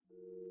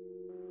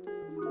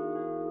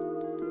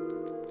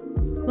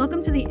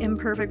Welcome to the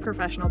Imperfect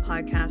Professional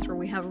Podcast, where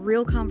we have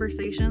real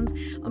conversations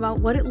about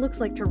what it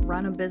looks like to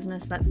run a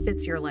business that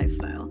fits your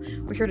lifestyle.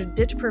 We're here to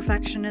ditch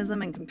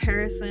perfectionism and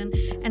comparison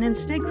and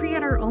instead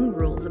create our own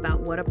rules about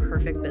what a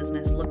perfect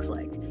business looks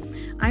like.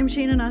 I'm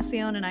Shana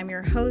Nacion and I'm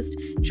your host.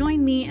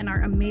 Join me and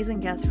our amazing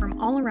guests from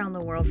all around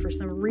the world for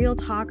some real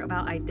talk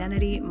about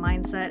identity,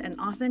 mindset, and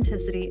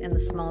authenticity in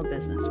the small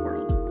business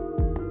world.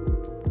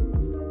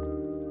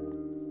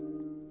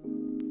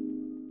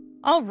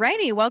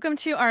 Alrighty, welcome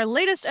to our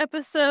latest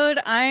episode.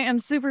 I am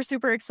super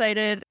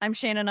excited. I'm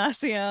Shana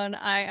Nacion.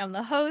 I am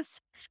the host.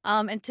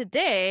 And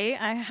today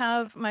I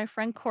have my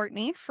friend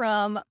Courtney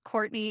from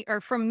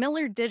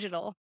Miller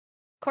Digital.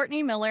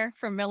 Courtney Miller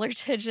from Miller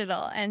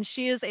Digital. And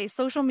she is a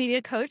social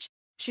media coach.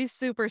 She's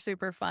super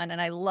fun.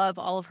 And I love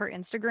all of her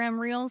Instagram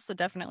reels. So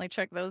definitely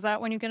check those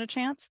out when you get a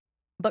chance.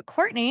 But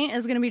Courtney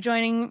is going to be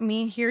joining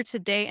me here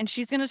today. And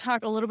she's going to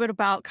talk a little bit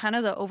about kind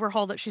of the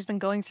overhaul that she's been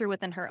going through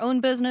within her own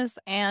business.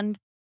 And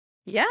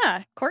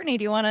yeah, Courtney,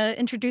 do you want to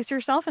introduce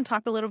yourself and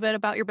talk a little bit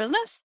about your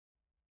business?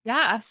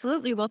 Yeah,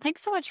 absolutely. Well,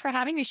 thanks so much for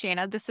having me,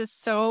 Shana. This is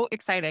so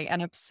exciting.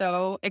 And I'm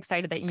so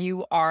excited that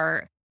you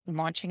are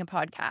launching a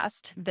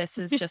podcast. This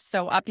is just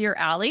so up your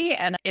alley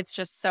and it's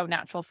just so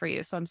natural for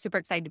you. So I'm super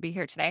excited to be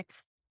here today.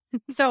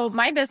 So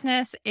my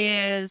business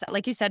is,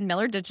 like you said,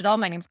 Miller Digital.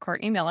 My name's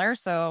Courtney Miller.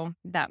 So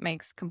that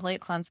makes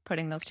complete sense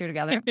putting those two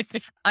together.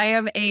 I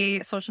am a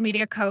social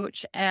media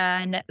coach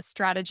and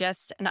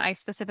strategist, and I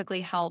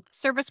specifically help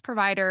service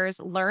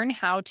providers learn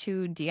how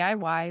to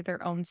DIY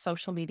their own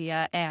social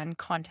media and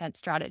content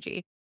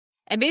strategy.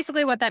 And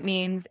basically what that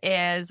means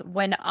is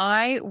when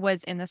I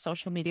was in the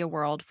social media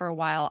world for a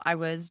while, I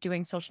was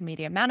doing social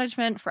media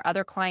management for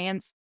other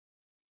clients.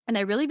 And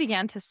I really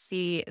began to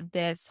see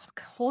this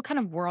whole kind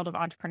of world of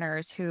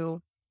entrepreneurs who,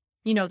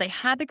 they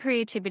had the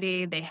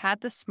creativity, they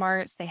had the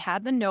smarts, they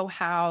had the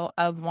know-how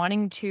of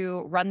wanting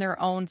to run their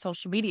own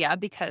social media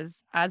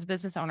because as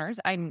business owners,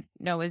 I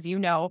know, as you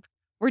know,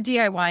 we're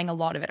DIYing a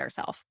lot of it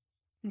ourselves.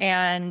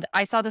 And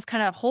I saw this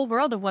kind of whole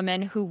world of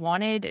women who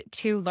wanted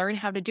to learn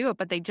how to do it,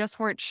 but they just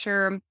weren't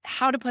sure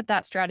how to put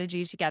that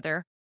strategy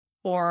together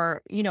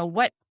or,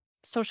 what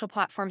social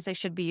platforms they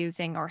should be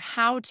using or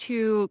how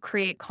to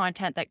create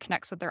content that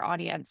connects with their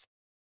audience.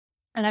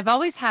 And I've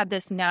always had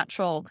this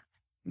natural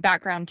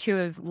background too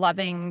of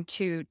loving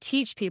to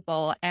teach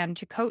people and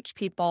to coach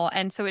people.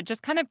 And so it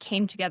just kind of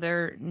came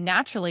together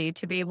naturally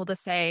to be able to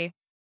say,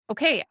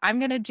 okay, I'm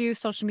going to do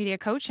social media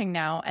coaching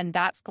now. And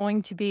that's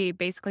going to be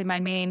basically my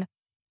main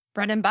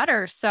bread and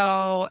butter.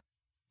 So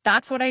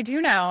that's what I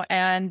do now.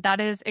 And that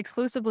is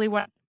exclusively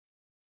what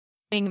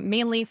being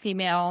mainly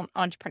female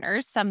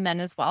entrepreneurs, some men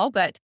as well,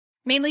 but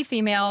mainly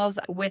females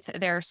with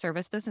their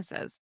service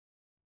businesses.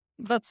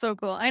 That's so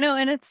cool. I know.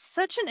 And it's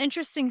such an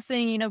interesting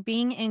thing,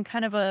 being in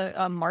kind of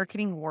a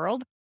marketing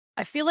world.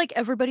 I feel like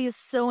everybody is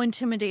so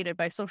intimidated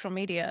by social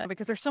media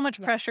because there's so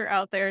much pressure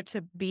out there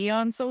to be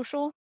on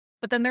social.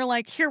 But then they're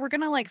like, here, we're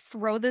going to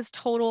throw this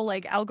total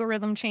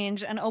algorithm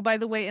change. And oh, by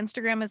the way,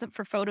 Instagram isn't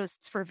for photos,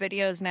 it's for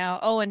videos now.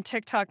 Oh, and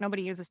TikTok,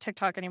 nobody uses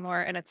TikTok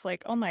anymore. And it's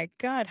like, oh my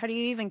God, how do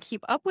you even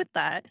keep up with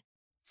that?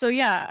 So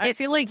yeah, I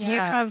feel like you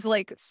have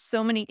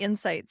so many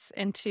insights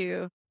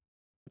into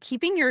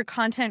keeping your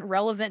content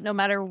relevant no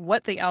matter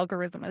what the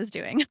algorithm is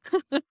doing.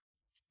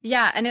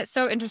 Yeah. And it's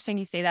so interesting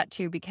you say that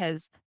too,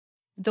 because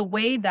the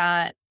way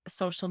that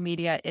social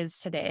media is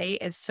today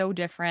is so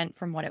different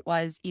from what it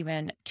was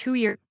even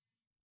 5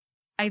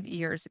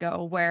 years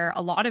ago, where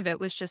a lot of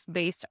it was just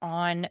based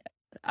on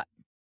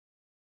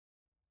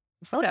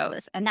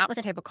photos. And that was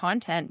the type of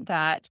content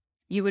that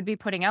you would be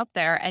putting out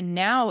there. And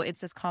now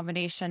it's this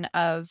combination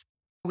of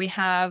we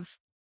have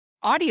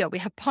audio, we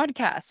have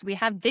podcasts, we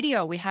have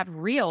video, we have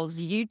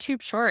reels,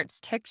 YouTube shorts,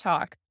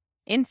 TikTok,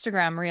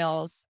 Instagram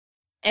reels.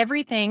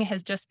 Everything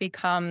has just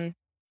become,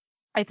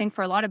 I think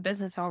for a lot of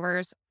business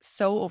owners,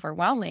 so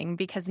overwhelming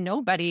because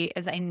nobody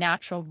is a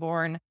natural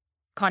born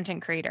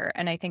content creator.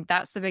 And I think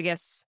that's the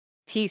biggest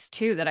piece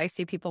too, that I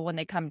see people when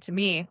they come to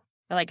me,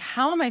 they're like,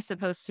 how am I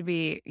supposed to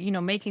be,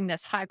 making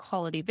this high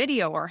quality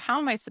video, or how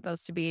am I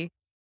supposed to be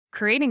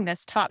creating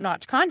this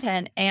top-notch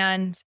content?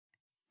 And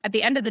at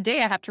the end of the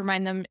day, I have to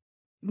remind them,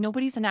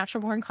 nobody's a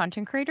natural born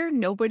content creator.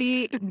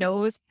 Nobody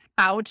knows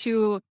how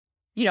to,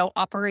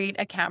 operate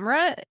a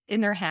camera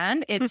in their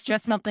hand. It's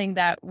just something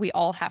that we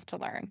all have to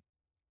learn.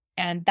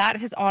 And that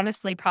has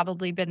honestly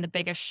probably been the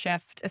biggest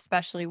shift,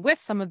 especially with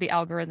some of the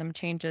algorithm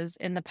changes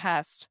in the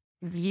past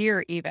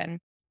year even,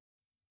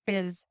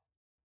 is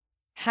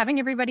having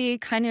everybody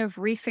kind of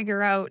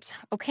refigure out,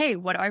 okay,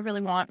 what do I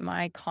really want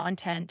my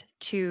content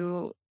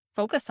to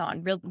focus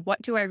on?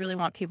 What do I really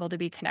want people to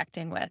be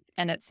connecting with?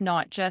 And it's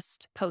not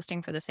just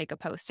posting for the sake of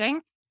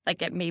posting,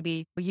 like it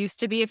maybe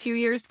used to be a few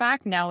years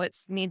back. Now it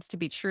needs to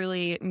be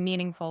truly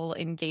meaningful,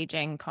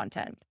 engaging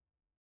content.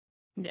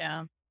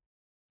 Yeah.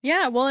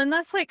 Yeah. Well, and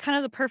that's kind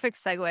of the perfect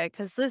segue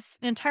because this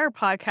entire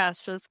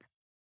podcast was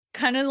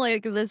kind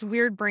of this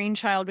weird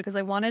brainchild because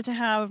I wanted to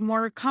have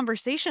more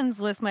conversations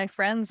with my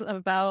friends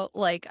about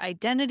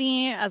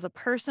identity as a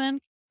person,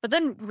 but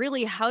then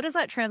really how does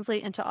that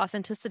translate into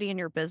authenticity in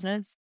your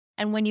business?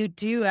 And when you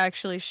do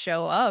actually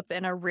show up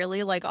in a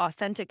really like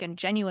authentic and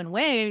genuine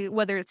way,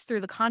 whether it's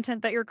through the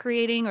content that you're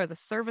creating or the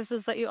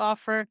services that you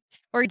offer,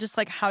 or just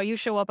like how you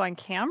show up on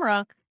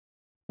camera,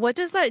 what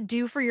does that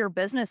do for your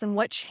business and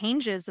what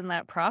changes in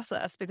that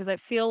process? Because I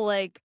feel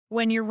like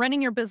when you're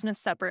running your business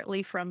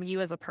separately from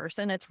you as a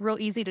person, it's real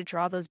easy to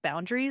draw those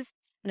boundaries.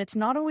 And it's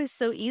not always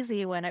so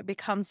easy when it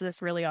becomes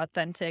this really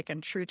authentic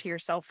and true to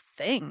yourself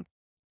thing.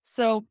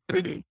 So,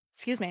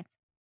 excuse me.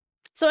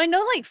 So I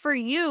know, like, for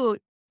you,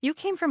 you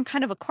came from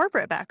kind of a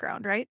corporate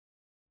background, right?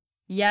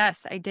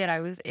 Yes, I did. I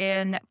was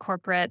in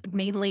corporate,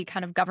 mainly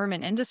kind of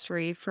government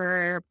industry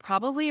for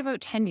probably about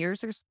 10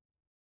 years or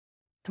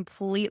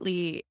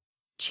completely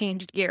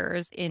changed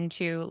gears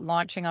into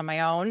launching on my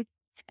own.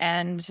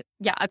 And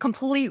yeah, a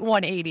complete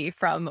 180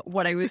 from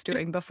what I was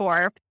doing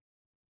before.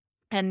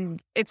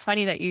 And it's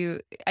funny that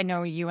I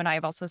know you and I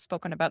have also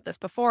spoken about this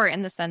before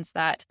in the sense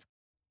that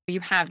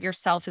you have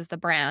yourself as the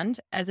brand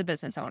as a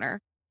business owner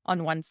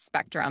on one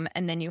spectrum,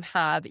 and then you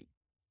have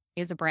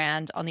as a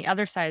brand on the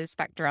other side of the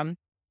spectrum.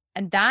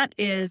 And that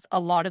is a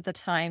lot of the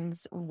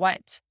times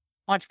what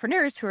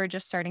entrepreneurs who are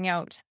just starting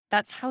out,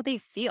 that's how they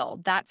feel.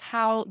 That's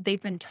how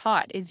they've been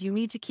taught is you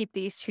need to keep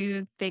these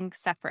two things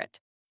separate.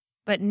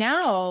 But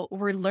now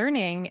we're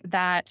learning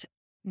that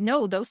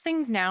no, those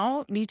things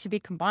now need to be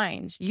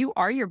combined. You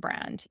are your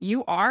brand.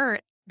 You are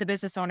the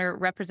business owner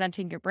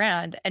representing your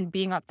brand, and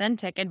being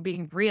authentic and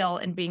being real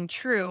and being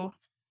true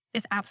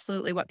is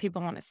absolutely what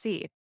people want to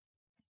see.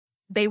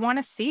 They want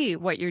to see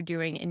what you're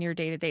doing in your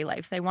day-to-day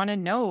life. They want to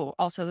know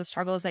also the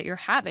struggles that you're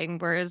having.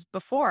 Whereas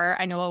before,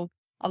 I know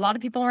a lot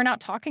of people were not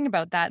talking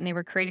about that, and they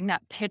were creating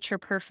that picture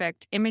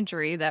perfect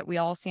imagery that we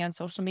all see on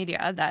social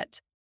media that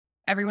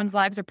everyone's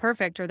lives are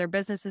perfect or their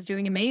business is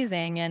doing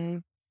amazing.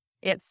 And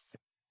it's,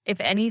 if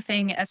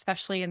anything,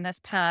 especially in this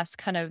past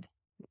kind of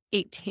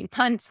 18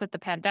 months with the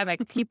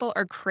pandemic, people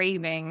are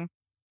craving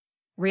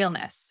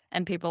realness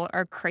and people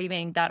are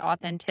craving that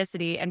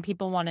authenticity. And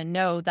people want to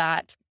know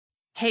that,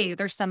 hey,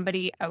 there's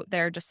somebody out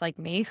there just like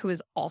me who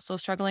is also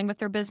struggling with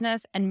their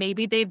business. And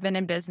maybe they've been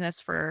in business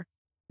for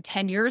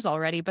 10 years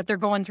already, but they're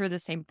going through the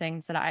same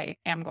things that I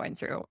am going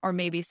through, or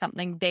maybe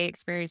something they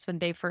experienced when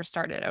they first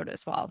started out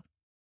as well.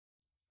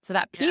 So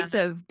that Yeah. piece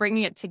of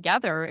bringing it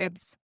together,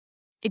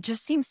 it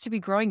just seems to be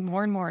growing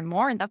more and more and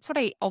more. And that's what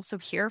I also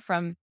hear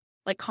from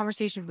like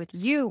conversation with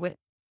you, with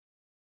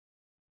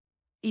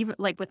even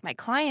like with my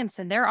clients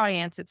and their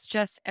audience. It's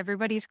just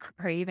everybody's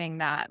craving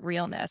that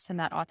realness and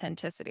that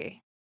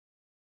authenticity.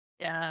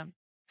 Yeah.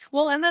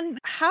 Well, and then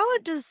how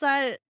does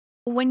that,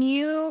 when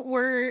you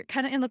were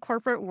kind of in the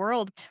corporate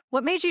world,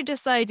 what made you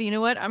decide, you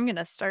know what, I'm going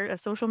to start a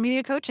social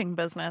media coaching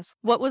business?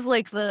 What was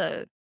like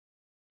the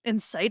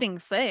inciting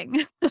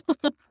thing?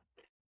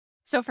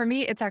 So for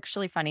me, it's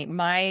actually funny.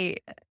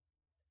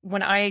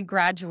 When I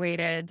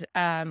graduated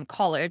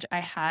college, I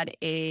had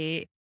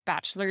a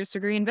bachelor's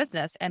degree in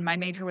business and my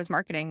major was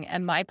marketing.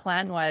 And my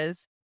plan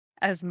was,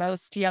 as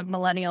most young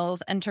millennials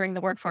entering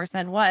the workforce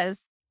then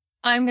was,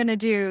 I'm going to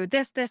do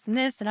this, this, and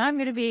this, and I'm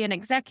going to be an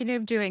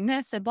executive doing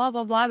this and blah,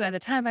 blah, blah by the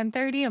time I'm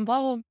 30 and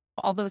blah, blah,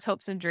 all those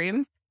hopes and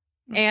dreams.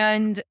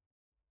 And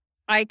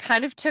I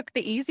kind of took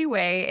the easy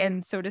way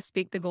and, so to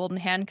speak, the golden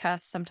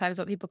handcuffs, sometimes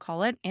what people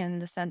call it, in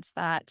the sense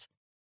that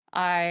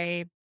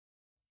I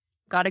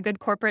got a good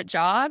corporate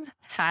job,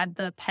 had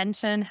the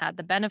pension, had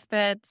the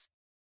benefits,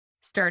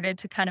 started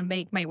to kind of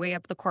make my way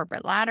up the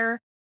corporate ladder.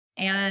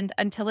 And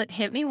until it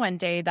hit me one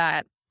day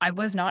that I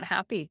was not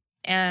happy.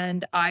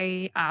 And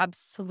I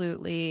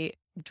absolutely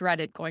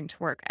dreaded going to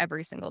work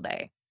every single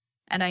day.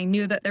 And I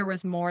knew that there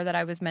was more that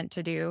I was meant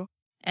to do.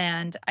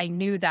 And I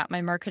knew that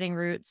my marketing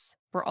roots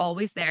were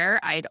always there.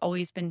 I'd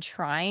always been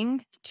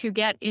trying to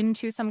get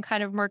into some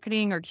kind of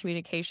marketing or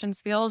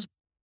communications field,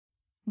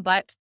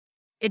 but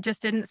it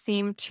just didn't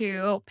seem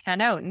to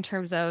pan out in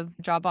terms of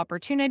job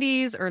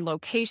opportunities or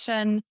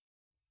location.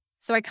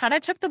 So I kind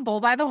of took the bull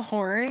by the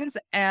horns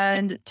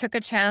and took a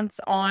chance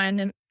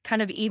on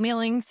kind of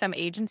emailing some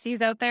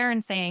agencies out there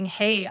and saying,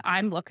 hey,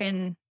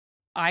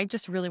 I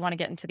just really want to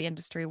get into the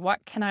industry.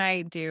 What can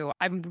I do?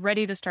 I'm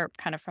ready to start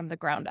kind of from the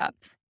ground up.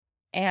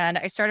 And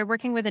I started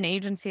working with an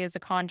agency as a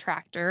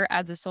contractor,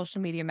 as a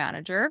social media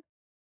manager.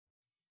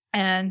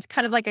 And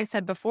kind of like I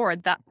said before,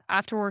 that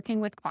after working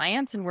with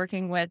clients and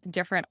working with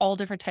all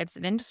different types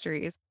of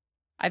industries,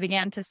 I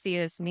began to see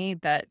this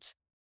need that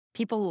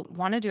people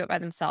want to do it by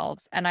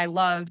themselves. And I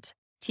loved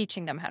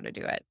teaching them how to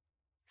do it.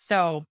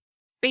 So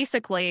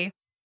basically,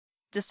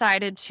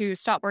 decided to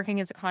stop working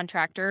as a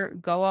contractor,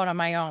 go out on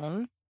my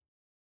own.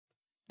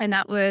 And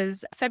that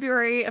was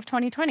February of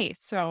 2020.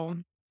 So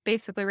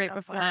basically, right Oh,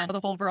 before wow. the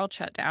whole world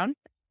shut down.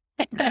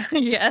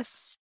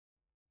 Yes.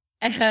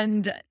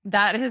 And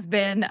that has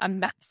been a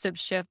massive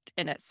shift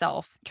in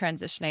itself,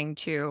 transitioning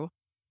to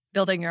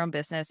building your own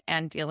business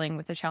and dealing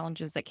with the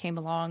challenges that came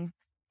along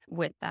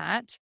with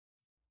that.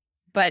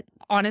 But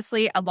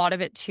honestly, a lot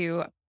of it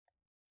too,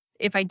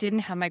 if I didn't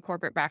have my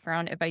corporate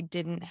background, if I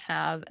didn't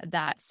have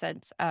that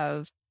sense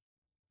of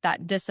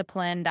that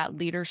discipline, that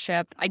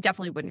leadership, I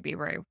definitely wouldn't be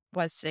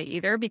was today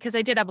either, because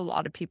I did have a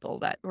lot of people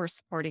that were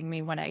supporting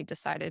me when I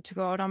decided to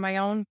go out on my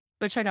own,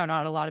 which I know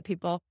not a lot of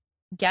people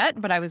get,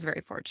 but I was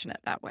very fortunate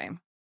that way.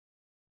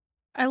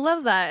 I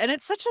love that. And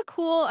it's such a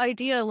cool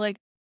idea. Like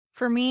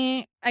for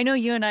me, I know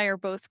you and I are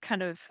both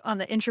kind of on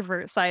the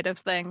introvert side of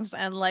things.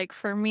 And like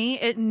for me,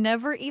 it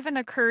never even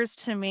occurs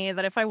to me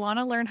that if I want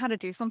to learn how to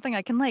do something,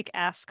 I can like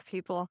ask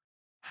people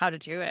how to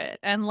do it.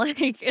 And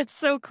like it's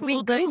so We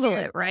cool that Google you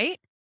it, right?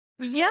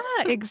 yeah,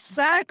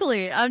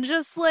 exactly. I'm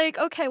just like,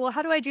 okay, well,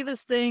 how do I do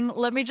this thing?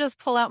 Let me just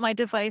pull out my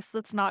device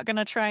that's not going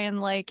to try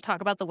and like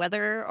talk about the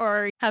weather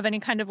or have any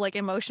kind of like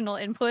emotional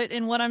input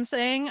in what I'm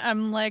saying.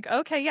 I'm like,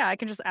 okay, yeah, I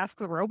can just ask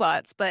the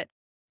robots. But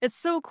it's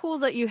so cool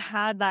that you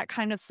had that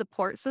kind of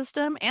support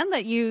system and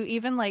that you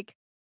even like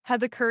had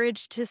the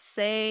courage to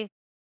say,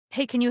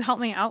 hey, can you help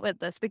me out with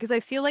this? Because I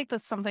feel like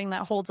that's something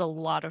that holds a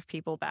lot of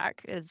people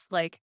back is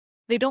like,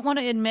 they don't want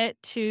to admit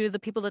to the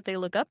people that they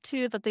look up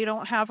to that they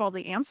don't have all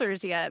the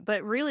answers yet.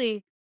 But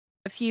really,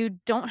 if you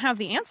don't have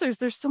the answers,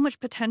 there's so much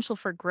potential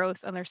for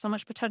growth and there's so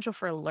much potential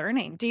for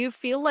learning. Do you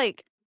feel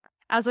like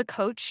as a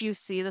coach, you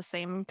see the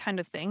same kind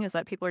of thing? Is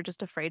that people are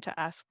just afraid to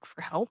ask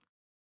for help?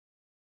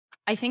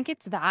 I think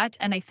it's that.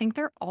 And I think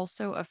they're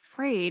also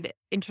afraid,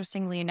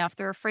 interestingly enough,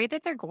 they're afraid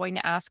that they're going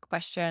to ask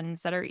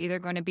questions that are either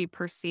going to be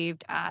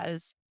perceived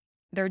as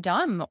they're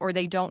dumb or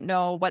they don't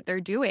know what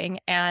they're doing.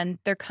 And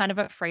they're kind of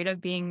afraid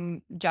of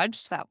being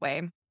judged that way.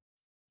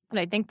 And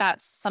I think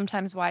that's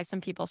sometimes why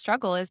some people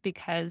struggle is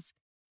because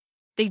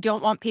they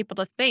don't want people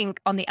to think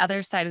on the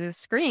other side of the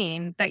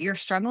screen that you're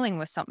struggling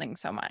with something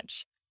so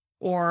much.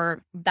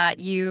 Or that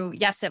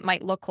yes, it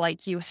might look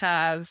like you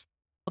have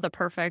the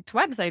perfect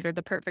website or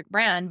the perfect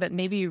brand, but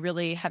maybe you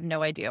really have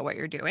no idea what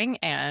you're doing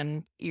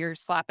and you're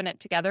slapping it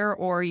together,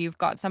 or you've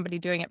got somebody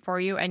doing it for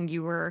you and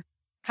you were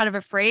kind of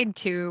afraid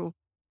to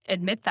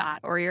admit that,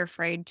 or you're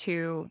afraid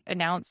to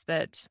announce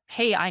that,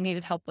 hey, I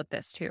needed help with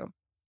this too.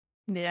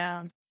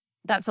 Yeah.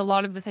 That's a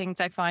lot of the things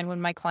I find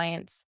when my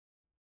clients,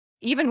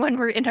 even when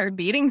we're in our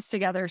meetings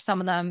together, some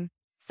of them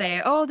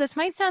say, oh, this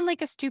might sound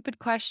like a stupid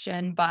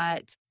question,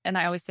 but, and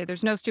I always say,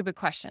 there's no stupid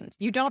questions.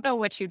 You don't know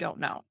what you don't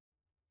know.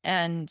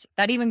 And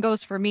that even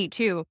goes for me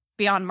too,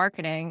 beyond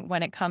marketing,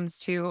 when it comes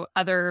to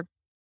other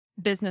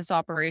business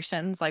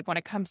operations, like when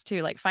it comes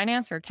to like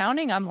finance or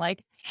accounting, I'm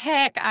like,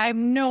 heck, I have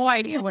no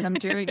idea what I'm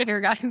doing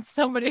here, guys.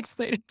 Somebody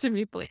explain it to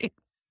me, please.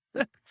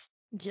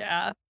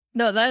 Yeah.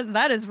 No,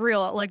 that is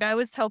real. Like I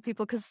always tell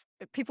people because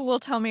people will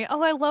tell me,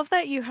 "Oh, I love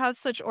that you have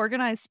such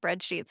organized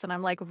spreadsheets." And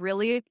I'm like,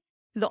 "Really?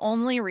 The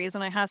only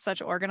reason I have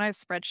such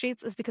organized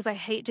spreadsheets is because I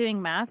hate doing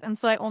math, and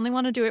so I only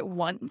want to do it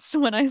once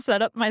when I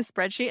set up my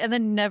spreadsheet and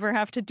then never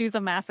have to do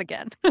the math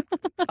again."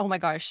 Oh my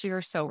gosh,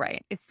 you're so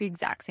right. It's the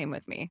exact same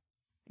with me.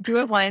 Do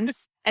it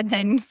once and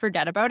then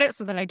forget about it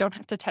so that I don't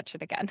have to touch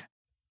it again.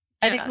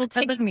 And it Yeah. will And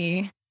take then,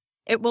 me,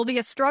 it will be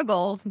a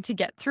struggle to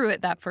get through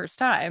it that first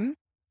time,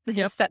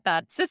 yep. set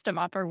that system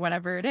up or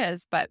whatever it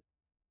is. But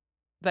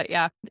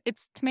yeah,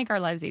 it's to make our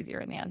lives easier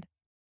in the end.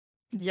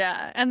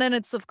 Yeah. And then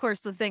it's of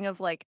course the thing of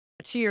like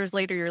 2 years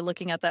later, you're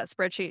looking at that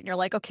spreadsheet and you're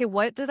like, okay,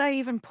 what did I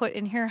even put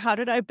in here? How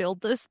did I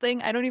build this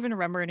thing? I don't even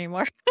remember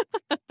anymore.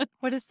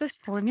 What does this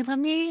formula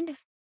mean?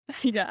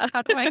 Yeah.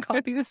 How do I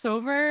copy this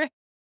over?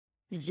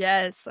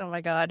 Yes. Oh my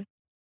God.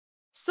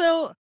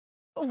 So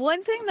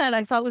one thing that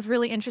I thought was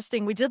really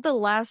interesting, we did the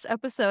last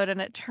episode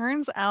and it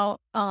turns out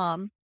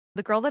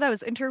the girl that I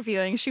was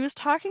interviewing, she was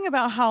talking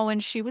about how when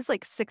she was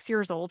like 6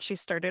 years old, she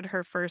started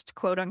her first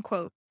quote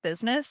unquote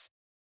business.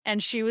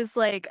 And she was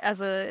like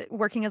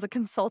working as a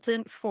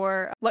consultant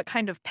for what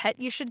kind of pet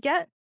you should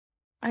get.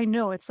 I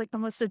know it's like the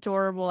most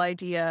adorable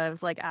idea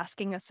of like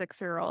asking a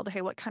 6-year-old,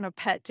 "Hey, what kind of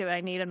pet do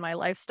I need in my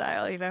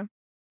lifestyle?" You know?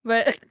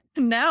 But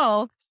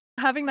now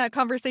having that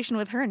conversation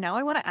with her, now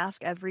I want to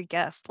ask every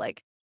guest,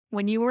 like,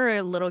 when you were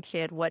a little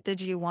kid, what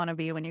did you want to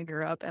be when you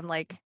grew up? And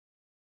like,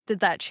 did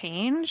that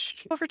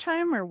change over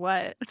time or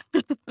what?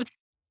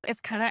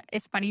 It's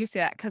funny you say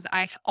that because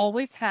I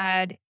always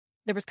had,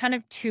 there was kind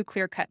of two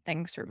clear cut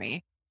things for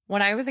me.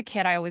 When I was a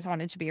kid, I always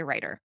wanted to be a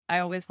writer. I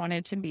always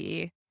wanted to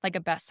be like a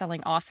best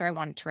selling author. I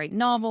wanted to write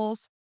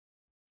novels.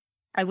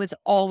 I was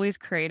always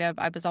creative.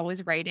 I was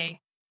always writing,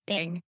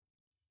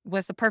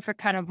 was the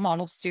perfect kind of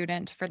model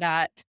student for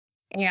that.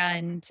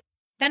 And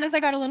then as I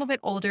got a little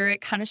bit older,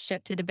 it kind of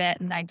shifted a bit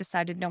and I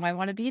decided, no, I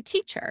want to be a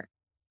teacher.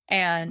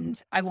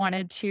 And I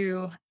wanted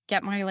to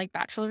get my like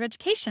bachelor of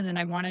education and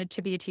I wanted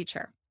to be a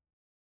teacher.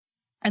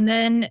 And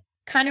then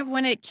kind of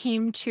when it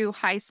came to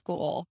high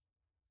school,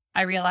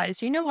 I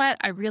realized, you know what?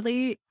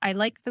 I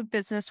like the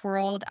business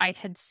world. I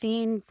had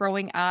seen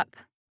growing up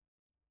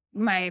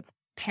my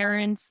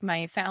parents,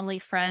 my family,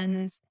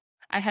 friends.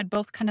 I had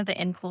both kind of the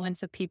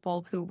influence of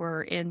people who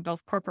were in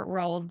both corporate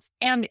worlds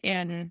and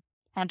in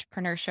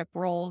entrepreneurship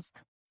roles.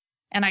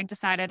 And I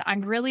decided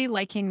I'm really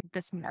liking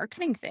this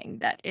marketing thing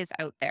that is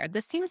out there.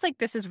 This seems like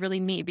this is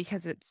really me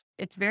because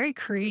it's very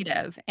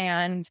creative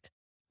and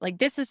like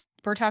this is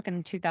we're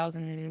talking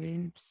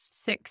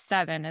 2006,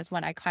 7 is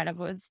when I kind of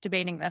was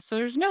debating this. So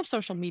there's no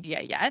social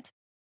media yet,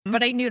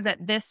 but I knew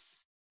that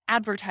this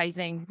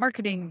advertising,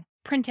 marketing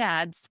print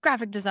ads,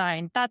 graphic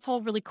design. That's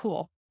all really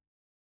cool.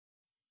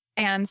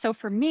 And so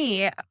for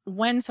me,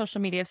 when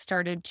social media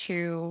started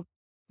to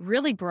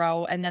really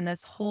grow, and then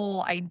this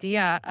whole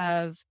idea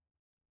of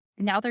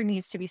now there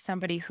needs to be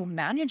somebody who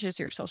manages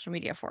your social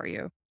media for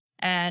you.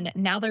 And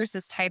now there's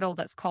this title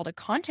that's called a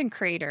content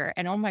creator.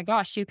 And oh my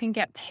gosh, you can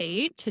get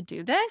paid to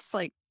do this.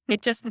 Like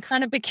it just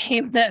kind of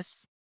became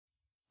this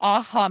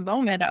aha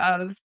moment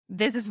of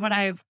this is what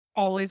I've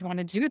always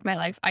wanted to do with my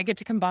life. I get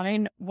to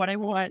combine what I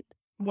wanted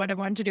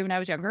to do when I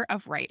was younger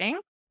of writing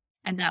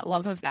and that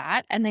love of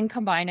that, and then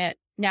combine it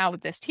now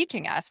with this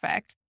teaching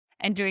aspect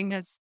and doing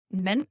this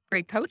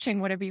mentoring coaching,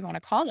 whatever you want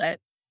to call it.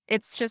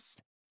 It's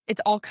just,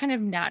 it's all kind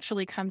of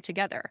naturally come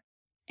together.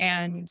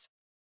 And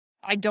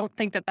I don't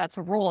think that that's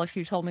a role. If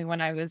you told me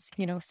when I was,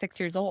 6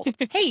 years old,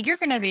 hey, you're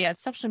going to be a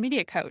social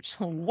media coach.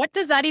 What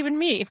does that even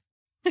mean?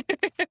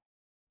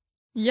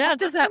 Yeah, What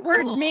does that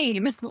word cool.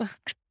 mean?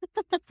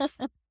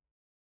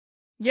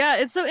 Yeah,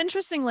 it's so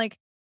interesting. Like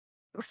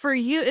for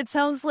you, it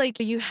sounds like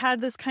you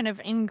had this kind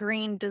of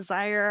ingrained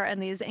desire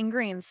and these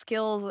ingrained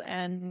skills,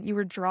 and you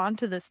were drawn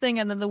to this thing.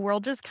 And then the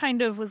world just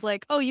kind of was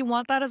like, oh, you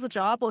want that as a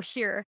job? Well,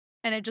 here.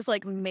 And it just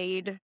like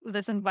made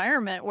this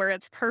environment where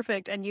it's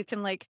perfect and you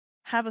can like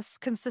have a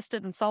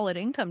consistent and solid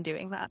income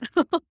doing that.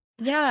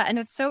 Yeah. And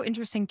it's so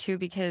interesting too,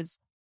 because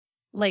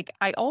like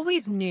I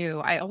always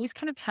knew, I always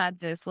kind of had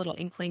this little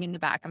inkling in the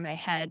back of my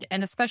head.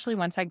 And especially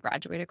once I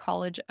graduated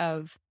college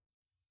of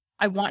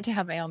I want to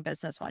have my own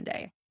business one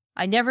day.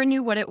 I never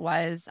knew what it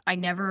was. I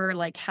never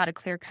like had a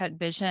clear cut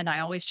vision. I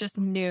always just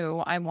knew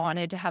I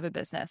wanted to have a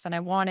business and I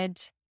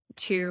wanted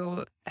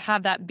to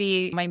have that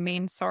be my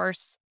main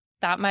source.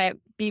 That might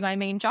be my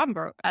main job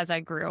as I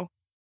grew,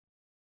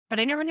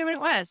 but I never knew what it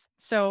was.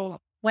 So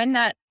when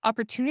that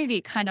opportunity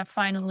kind of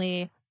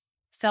finally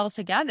fell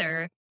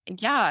together,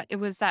 yeah, it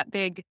was that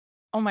big,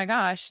 oh my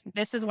gosh,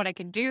 this is what I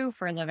can do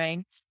for a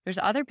living. There's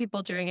other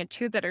people doing it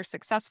too that are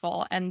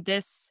successful. And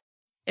this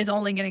is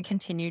only going to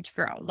continue to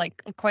grow.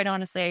 Like, quite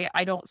honestly,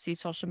 I don't see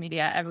social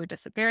media ever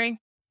disappearing.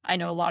 I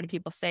know a lot of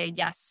people say,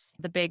 yes,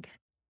 the big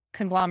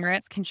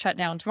conglomerates can shut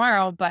down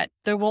tomorrow, but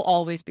there will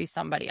always be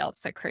somebody else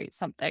that creates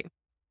something.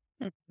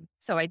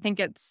 So I think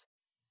it's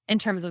in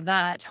terms of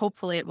that,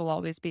 hopefully it will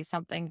always be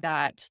something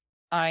that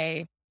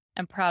I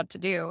am proud to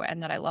do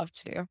and that I love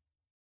to do.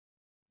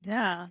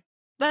 Yeah,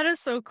 that is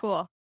so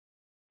cool.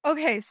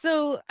 Okay,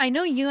 so I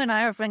know you and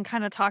I have been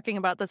kind of talking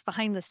about this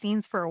behind the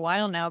scenes for a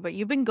while now, but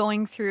you've been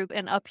going through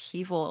an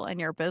upheaval in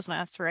your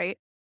business, right?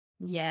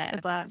 Yeah.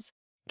 At last.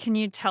 Can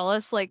you tell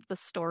us like the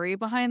story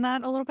behind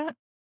that a little bit?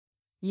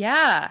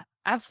 Yeah,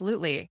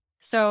 absolutely.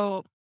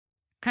 So,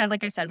 kind of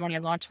like I said, when I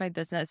launched my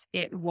business,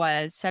 it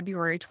was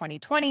February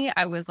 2020.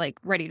 I was like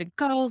ready to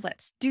go.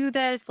 Let's do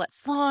this.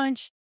 Let's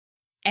launch.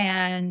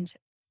 And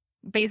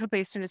basically,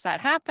 as soon as that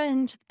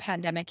happened, the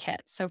pandemic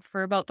hit. So,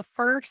 for about the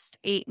first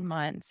 8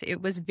 months,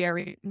 it was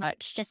very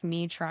much just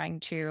me trying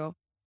to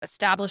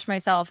establish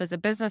myself as a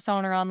business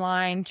owner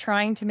online,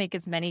 trying to make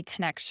as many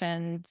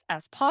connections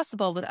as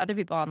possible with other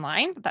people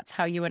online. That's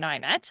how you and I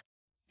met.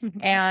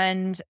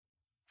 And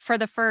for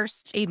the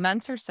first 8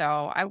 months or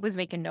so, I was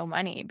making no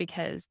money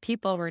because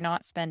people were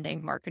not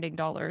spending marketing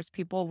dollars.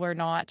 People were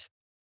not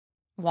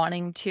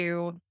wanting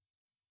to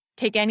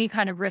take any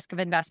kind of risk of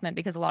investment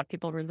because a lot of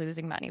people were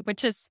losing money,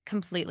 which is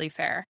completely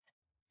fair.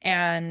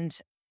 And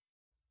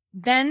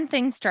then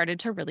things started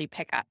to really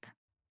pick up.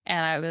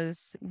 And I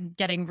was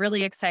getting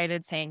really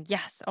excited saying,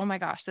 yes, oh my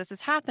gosh, this is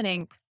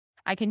happening.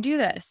 I can do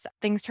this.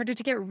 Things started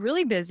to get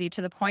really busy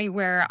to the point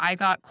where I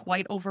got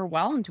quite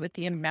overwhelmed with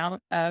the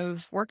amount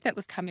of work that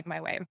was coming my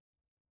way.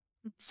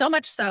 So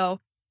much so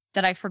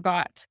that I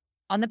forgot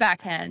on the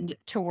back end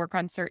to work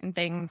on certain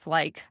things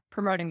like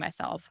promoting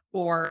myself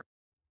or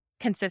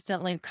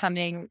consistently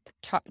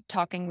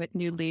talking with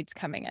new leads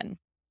coming in.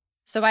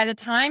 So by the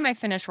time I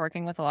finished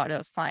working with a lot of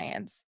those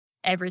clients,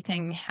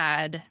 everything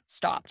had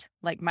stopped.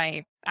 Like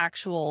my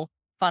actual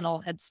funnel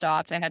had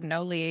stopped. I had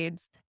no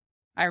leads.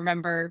 I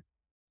remember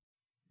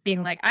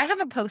being like, I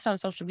haven't posted on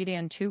social media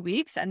in 2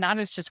 weeks. And that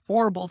is just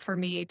horrible for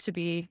me to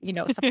be,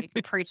 somebody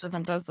who preaches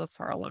and does this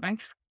for a living.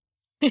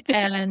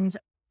 And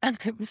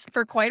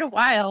for quite a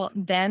while,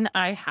 then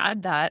I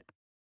had that,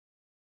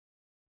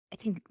 I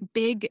think,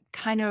 big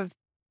kind of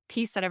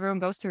piece that everyone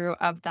goes through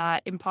of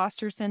that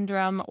imposter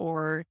syndrome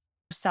or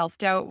self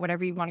doubt,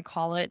 whatever you want to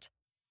call it.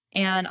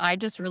 And I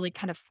just really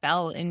kind of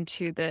fell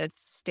into the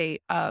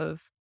state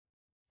of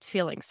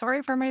feeling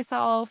sorry for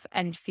myself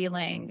and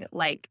feeling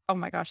like, oh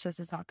my gosh, this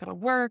is not going to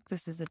work.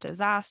 This is a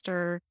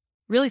disaster.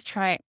 Really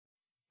trying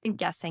and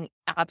guessing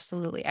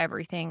absolutely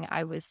everything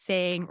I was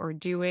saying or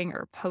doing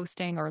or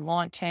posting or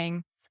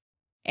launching.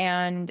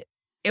 And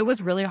it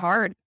was really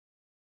hard.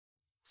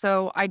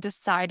 So I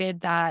decided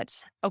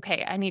that,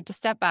 okay, I need to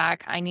step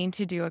back. I need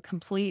to do a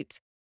complete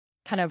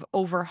kind of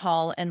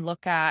overhaul and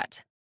look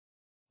at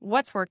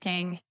what's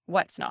working,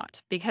 what's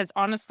not. Because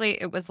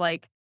honestly, it was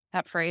like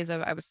that phrase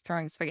of I was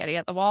throwing spaghetti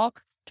at the wall,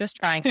 just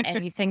trying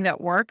anything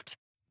that worked,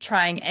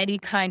 trying any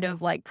kind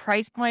of like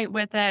price point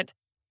with it.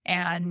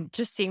 and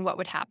just seeing what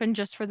would happen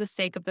just for the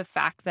sake of the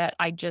fact that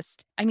I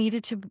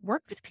needed to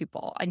work with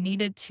people. I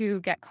needed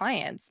to get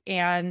clients.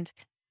 And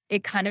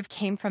it kind of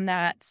came from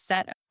that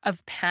set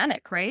of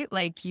panic, right?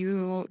 Like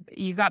you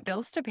got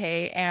bills to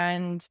pay,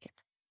 and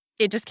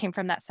it just came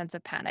from that sense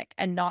of panic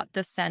and not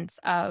the sense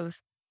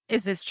of,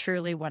 is this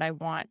truly what I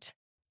want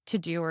to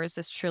do, or is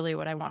this truly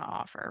what I want to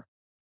offer?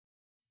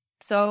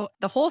 So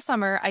the whole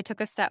summer, I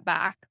took a step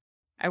back.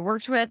 I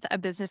worked with a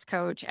business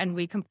coach, and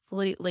we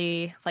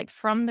completely, like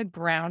from the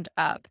ground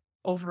up,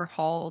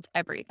 overhauled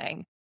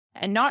everything.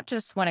 And not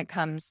just when it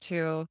comes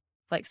to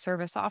like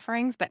service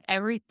offerings, but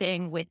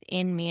everything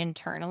within me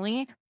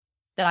internally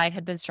that I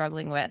had been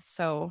struggling with.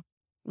 So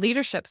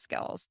leadership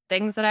skills,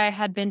 things that I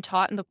had been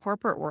taught in the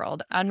corporate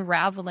world,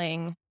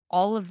 unraveling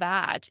all of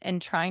that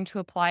and trying to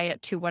apply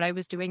it to what I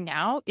was doing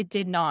now, it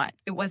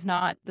was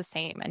not the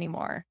same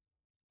anymore.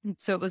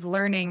 So it was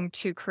learning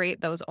to create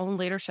those own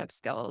leadership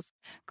skills,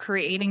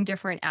 creating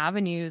different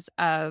avenues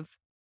of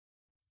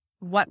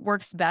what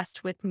works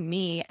best with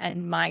me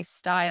and my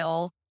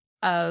style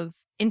of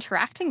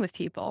interacting with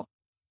people.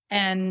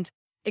 And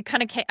it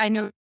kind of came, I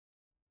know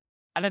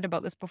I chatted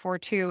about this before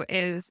too,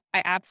 is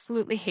I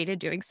absolutely hated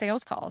doing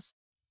sales calls.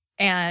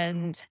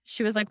 And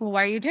she was like, well,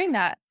 why are you doing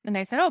that? And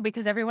I said, oh,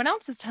 because everyone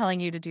else is telling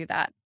you to do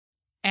that.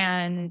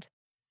 And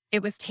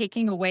it was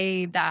taking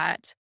away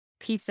that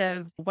piece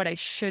of what I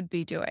should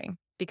be doing,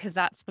 because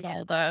that's what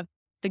all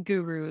the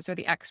gurus or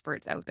the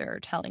experts out there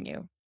are telling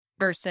you,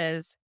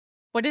 versus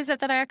what is it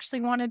that I actually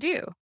want to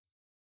do?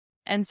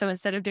 And so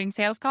instead of doing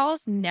sales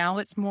calls, now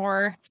it's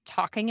more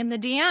talking in the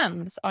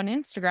DMs on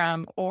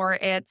Instagram, or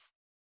it's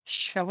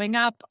showing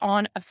up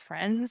on a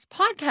friend's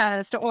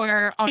podcast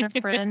or on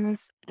a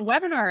friend's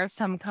webinar of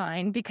some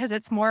kind, because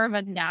it's more of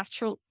a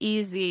natural,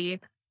 easy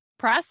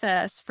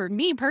process for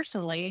me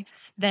personally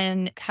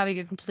than having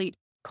a complete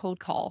cold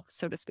call,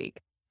 so to speak.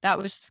 That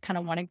was just kind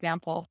of one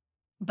example.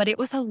 But it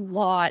was a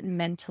lot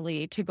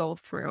mentally to go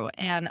through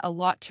and a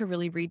lot to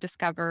really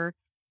rediscover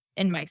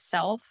in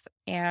myself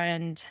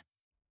and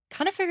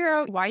kind of figure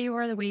out why you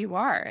are the way you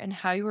are and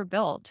how you were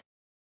built.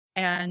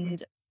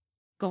 And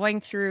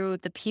going through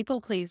the people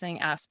pleasing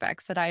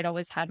aspects that I'd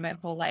always had my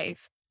whole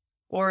life,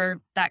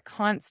 or that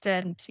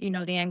constant,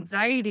 the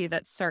anxiety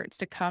that starts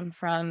to come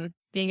from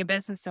being a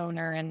business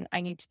owner, and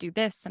I need to do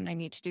this and I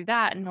need to do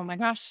that. And oh my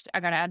gosh, I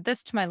got to add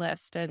this to my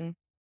list, and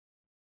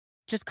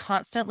just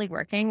constantly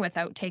working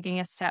without taking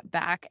a step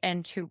back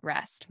and to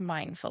rest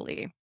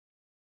mindfully.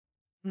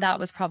 That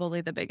was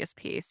probably the biggest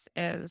piece,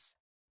 is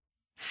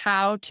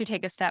how to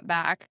take a step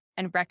back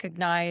and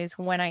recognize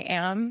when I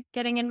am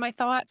getting in my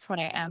thoughts, when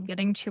I am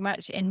getting too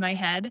much in my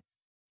head,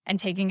 and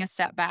taking a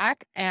step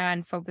back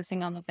and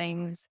focusing on the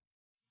things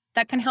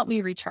that can help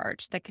me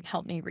recharge, that can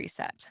help me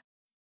reset.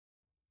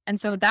 And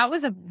so that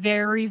was a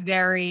very,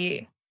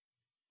 very,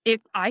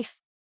 if I,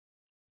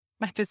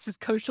 my business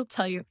coach will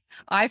tell you,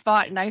 I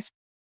fought and I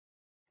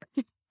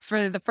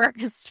for the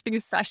first few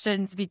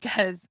sessions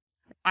because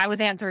I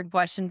was answering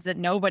questions that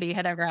nobody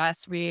had ever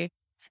asked me.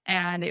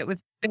 And it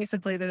was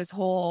basically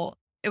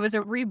it was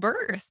a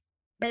rebirth.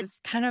 It's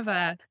kind of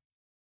a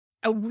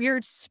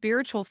weird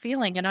spiritual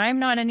feeling. And I'm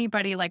not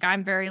anybody, like,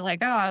 I'm very like,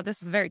 oh,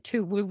 this is very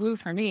too woo woo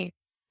for me.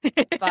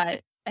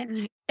 But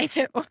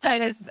it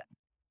was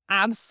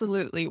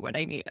absolutely what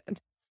I needed.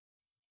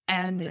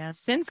 And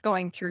since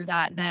going through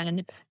that,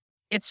 then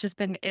it's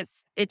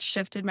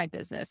shifted my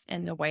business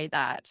in the way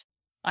that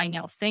I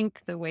now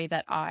think, the way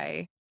that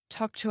I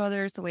talk to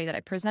others, the way that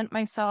I present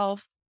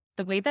myself,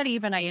 the way that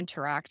even I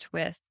interact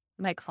with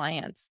my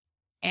clients.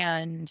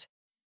 And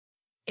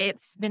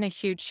it's been a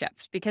huge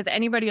shift, because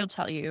anybody will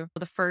tell you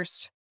the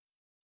first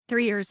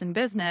 3 years in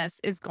business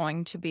is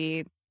going to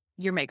be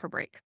your make or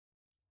break.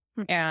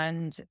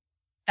 And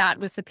that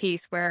was the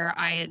piece where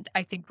I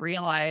think,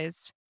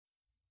 realized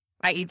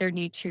I either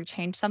need to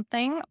change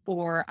something,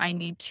 or I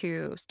need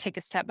to take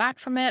a step back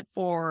from it,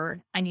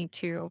 or I need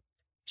to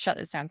shut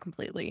this down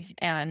completely.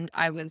 And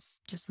I was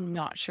just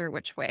not sure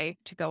which way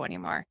to go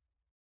anymore.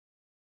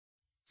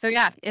 So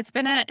yeah, it's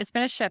been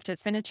a shift.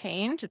 It's been a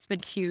change. It's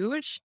been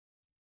huge,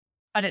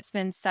 but it's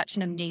been such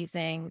an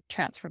amazing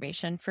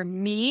transformation for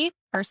me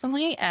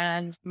personally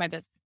and my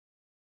business.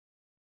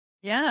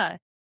 Yeah.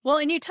 Well,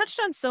 and you touched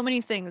on so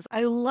many things.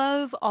 I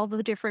love all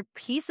the different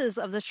pieces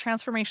of this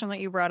transformation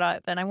that you brought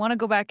up, and I want to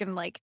go back and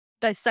like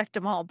dissect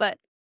them all. But,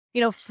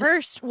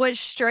 first, what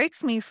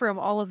strikes me from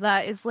all of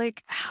that is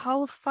like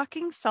how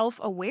fucking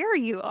self-aware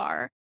you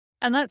are.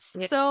 And that's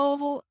It's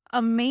so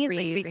amazing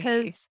crazy.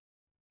 because,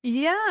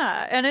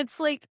 yeah. And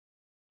it's like,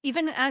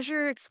 even as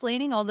you're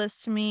explaining all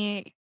this to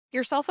me,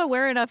 you're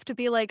self-aware enough to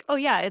be like, oh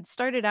yeah, it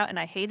started out and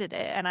I hated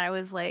it. And I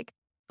was like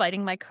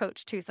fighting my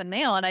coach tooth and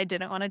nail and I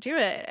didn't want to do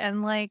it.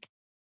 And like,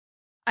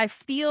 I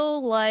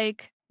feel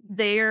like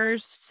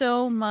there's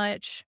so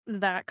much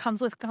that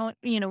comes with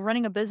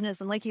running a business,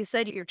 and like you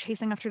said, you're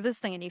chasing after this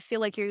thing and you feel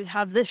like you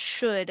have this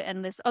should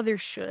and this other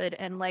should,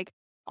 and like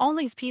all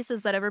these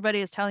pieces that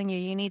everybody is telling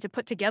you need to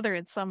put together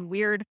in some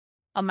weird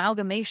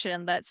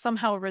amalgamation that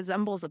somehow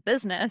resembles a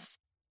business.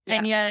 Yeah.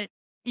 And yet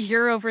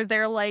you're over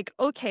there like,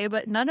 okay,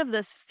 but none of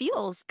this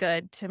feels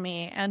good to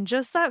me. And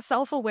just that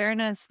self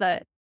awareness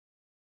that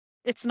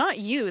it's not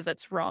you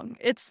that's wrong,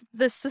 it's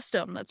the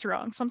system that's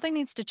wrong. Something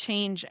needs to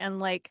change. And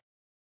like,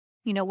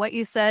 what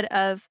you said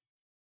of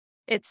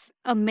it's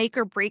a make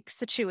or break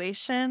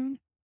situation.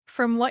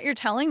 From what you're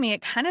telling me,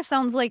 it kind of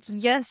sounds like,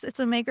 yes, it's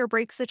a make or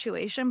break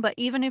situation, but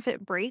even if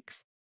it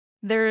breaks,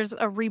 there's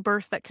a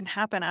rebirth that can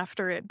happen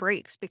after it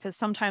breaks because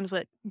sometimes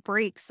what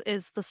breaks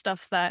is the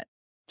stuff that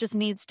just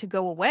needs to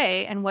go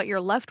away. And what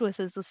you're left with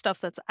is the stuff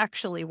that's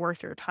actually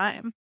worth your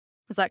time.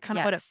 Is that kind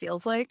of what it Yes,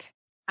 feels like?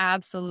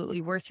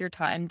 absolutely worth your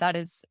time. That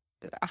is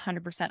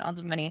 100% on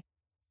the money.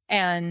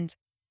 And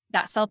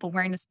that self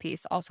awareness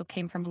piece also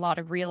came from a lot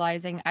of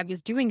realizing I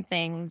was doing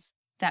things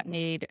that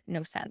made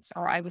no sense,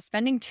 or I was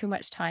spending too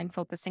much time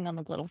focusing on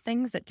the little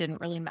things that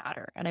didn't really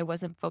matter. And I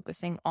wasn't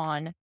focusing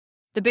on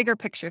the bigger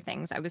picture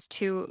things. I was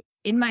too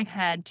in my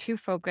head, too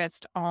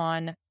focused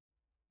on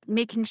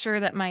making sure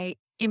that my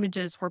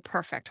images were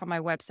perfect on my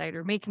website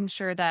or making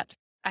sure that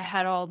I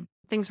had all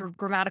things were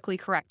grammatically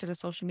correct in a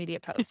social media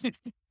post.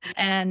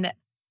 And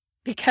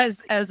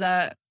because as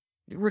a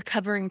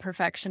recovering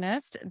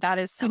perfectionist, that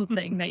is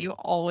something that you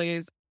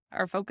always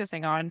are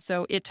focusing on.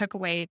 So it took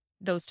away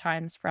those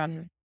times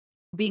from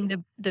being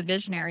the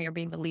visionary or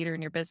being the leader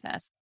in your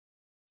business.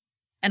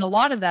 And a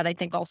lot of that I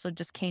think also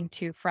just came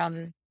to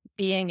from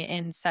being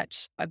in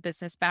such a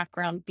business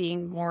background,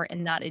 being more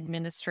in that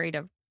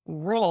administrative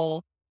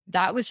role,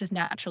 that was just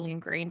naturally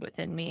ingrained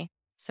within me.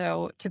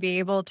 So to be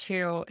able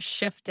to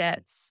shift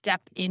it,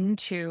 step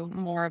into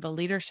more of a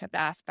leadership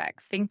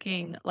aspect,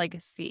 thinking like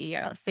a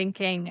CEO,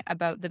 thinking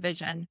about the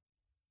vision,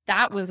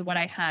 that was what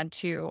I had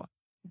to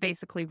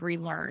basically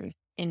relearn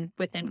in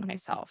within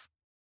myself.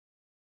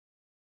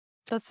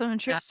 That's so Yeah.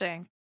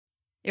 interesting.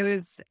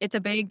 It's a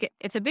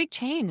big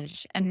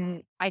change.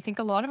 And I think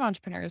a lot of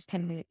entrepreneurs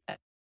can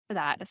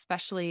that,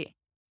 especially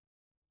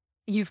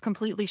you've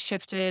completely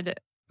shifted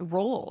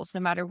roles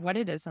no matter what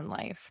it is in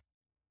life.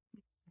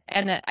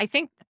 And I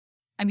think,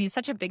 I mean,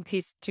 such a big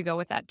piece to go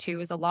with that too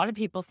is a lot of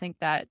people think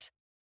that,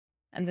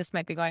 and this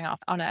might be going off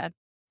on a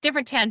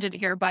different tangent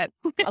here, but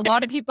a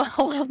lot of people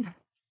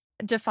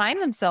define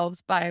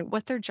themselves by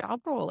what their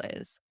job role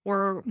is,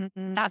 or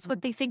that's Mhm.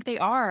 what they think they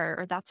are,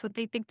 or that's what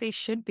they think they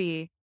should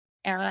be.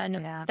 And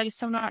Yeah. that is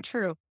so not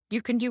true.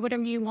 You can do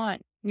whatever you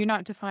want. You're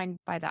not defined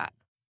by that.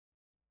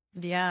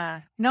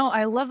 Yeah. No,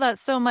 I love that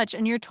so much.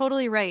 And you're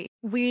totally right.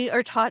 We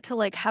are taught to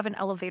like have an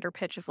elevator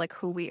pitch of like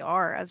who we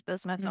are as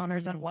business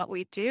owners and Mhm. what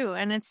we do.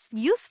 And it's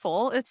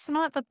useful. It's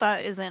not that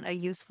that isn't a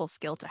useful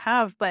skill to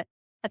have, but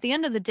at the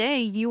end of the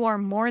day, you are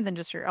more than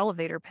just your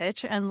elevator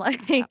pitch. And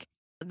Yeah. like,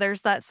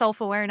 there's that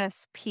self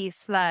awareness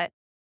piece that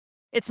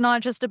it's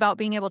not just about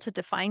being able to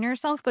define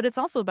yourself, but it's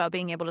also about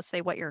being able to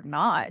say what you're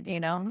not,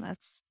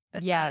 that's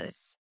a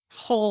Yes.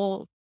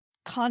 whole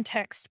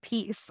context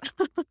piece.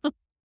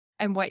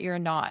 And what you're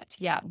not.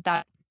 Yeah.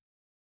 That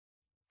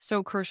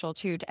so crucial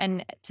too.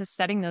 And to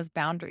setting those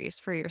boundaries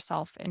for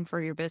yourself and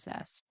for your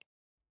business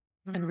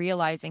and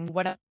realizing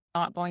what I'm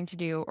not going to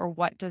do or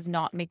what does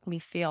not make me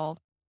feel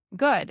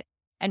good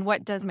and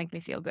what does make me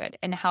feel good.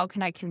 And how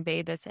can I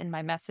convey this in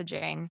my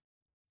messaging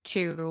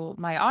to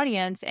my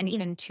audience and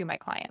even to my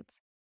clients?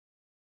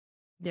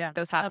 Yeah,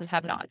 Those haves and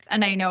have absolutely. nots.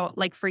 And I know,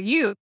 like for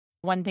you,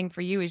 one thing for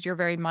you is you're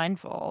very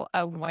mindful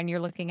of when you're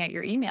looking at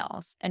your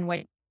emails and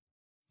what,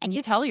 and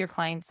you tell your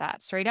clients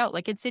that straight out,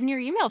 like it's in your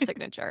email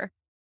signature.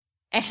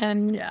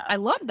 And Yeah. I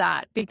love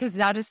that because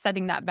that is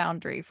setting that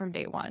boundary from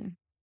day one.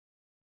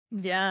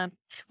 Yeah.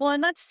 Well,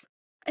 and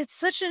it's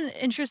such an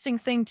interesting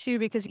thing too,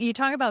 because you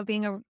talk about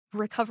being a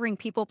recovering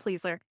people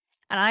pleaser,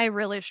 and I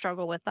really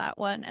struggle with that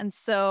one. And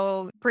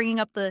so bringing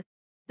up the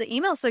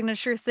email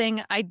signature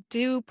thing, I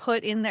do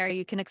put in there,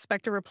 you can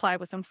expect a reply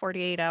within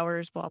 48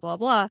 hours, blah, blah,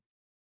 blah.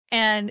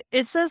 And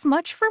it's as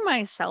much for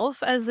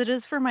myself as it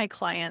is for my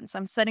clients.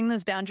 I'm setting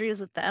those boundaries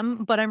with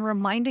them, but I'm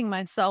reminding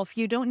myself,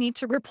 you don't need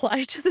to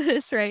reply to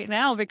this right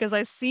now because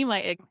I see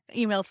my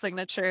email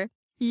signature.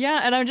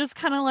 Yeah. And I'm just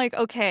kind of like,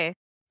 okay,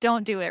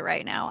 don't do it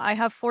right now. I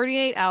have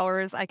 48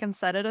 hours. I can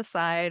set it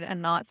aside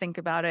and not think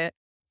about it.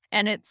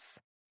 And it's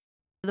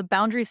the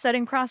boundary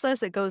setting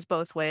process. It goes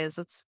both ways.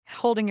 It's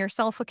holding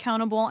yourself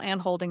accountable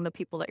and holding the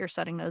people that you're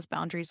setting those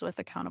boundaries with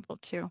accountable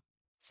too.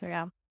 So,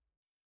 yeah.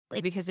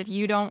 Because if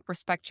you don't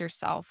respect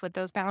yourself with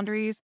those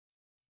boundaries,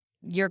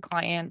 your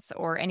clients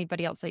or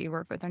anybody else that you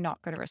work with are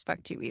not going to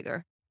respect you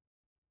either.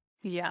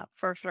 Yeah,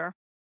 for sure.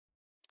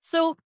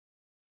 So,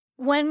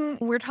 when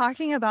we're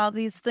talking about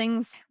these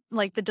things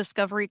like the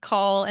discovery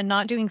call and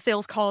not doing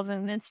sales calls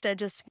and instead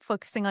just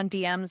focusing on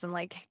DMs and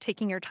like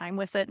taking your time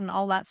with it and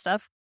all that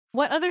stuff,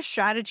 what other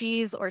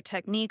strategies or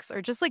techniques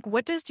or just like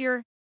what does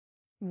your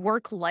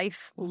work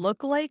life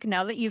look like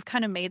now that you've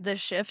kind of made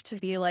this shift to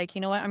be like,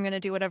 you know what, I'm going to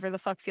do whatever the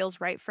fuck feels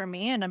right for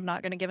me and I'm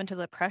not going to give into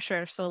the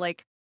pressure. So,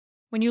 like,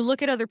 when you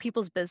look at other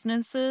people's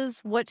businesses,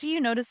 what do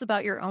you notice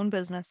about your own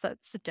business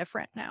that's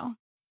different now?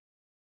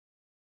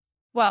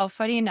 Well,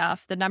 funny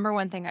enough, the number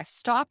one thing I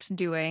stopped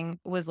doing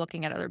was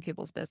looking at other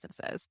people's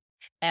businesses.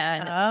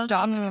 and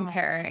stopped Oh.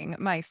 comparing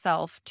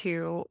myself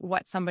to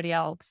what somebody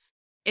else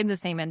in the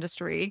same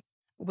industry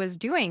was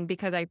doing,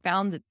 because I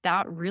found that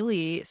that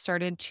really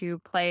started to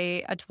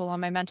play a toll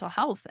on my mental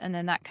health. And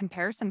then that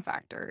comparison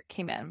factor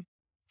came in.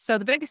 So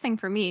the biggest thing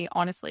for me,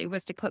 honestly,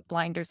 was to put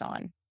blinders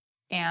on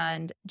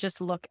and just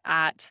look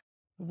at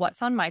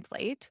what's on my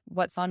plate,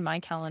 what's on my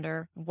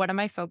calendar, what am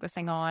I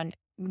focusing on,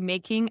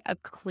 making a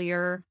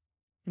clear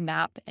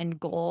map and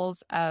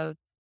goals of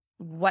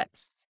what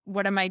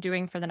am I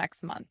doing for the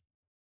next month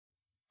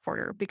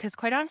quarter, because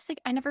quite honestly,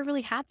 I never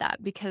really had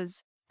that,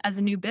 because as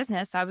a new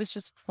business, I was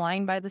just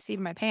flying by the seat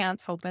of my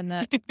pants, hoping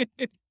that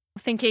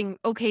thinking,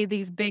 okay,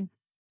 these big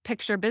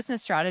picture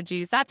business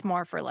strategies, that's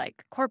more for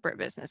like corporate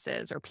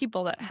businesses or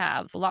people that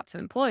have lots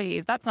of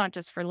employees. That's not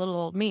just for little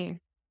old me,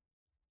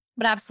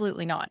 but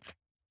absolutely not.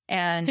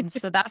 And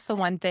so that's the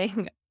one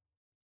thing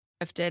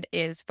shifted,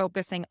 is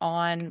focusing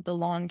on the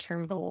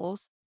long-term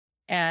goals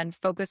and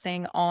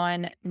focusing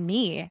on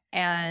me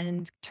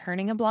and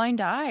turning a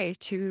blind eye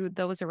to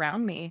those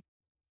around me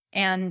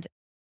and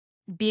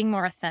being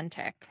more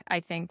authentic,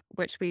 I think,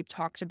 which we've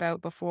talked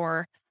about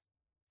before,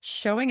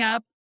 showing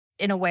up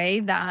in a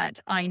way that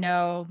I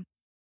know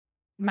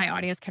my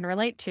audience can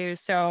relate to.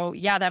 So,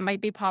 yeah, that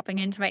might be popping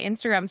into my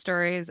Instagram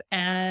stories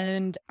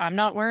and I'm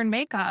not wearing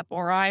makeup,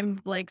 or I'm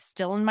like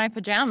still in my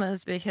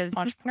pajamas because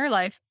entrepreneur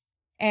life.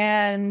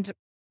 And,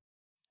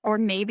 or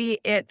maybe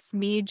it's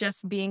me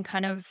just being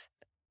kind of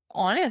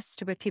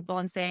honest with people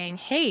and saying,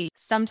 hey,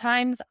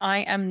 sometimes I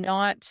am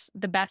not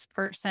the best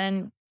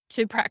person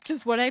to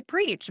practice what I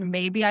preach.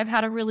 Maybe I've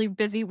had a really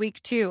busy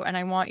week too. And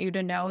I want you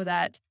to know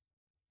that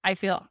I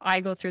feel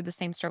I go through the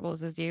same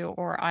struggles as you,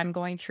 or I'm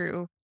going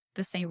through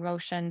the same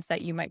emotions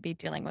that you might be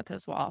dealing with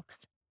as well.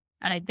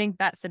 And I think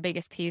that's the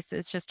biggest piece,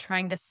 is just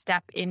trying to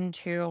step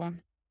into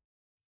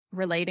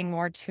relating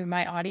more to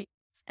my audience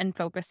and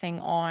focusing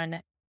on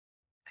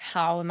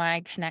how am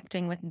I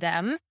connecting with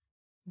them?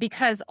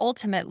 Because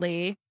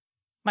ultimately,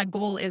 my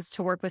goal is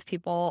to work with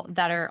people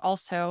that are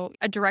also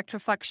a direct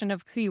reflection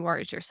of who you are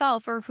as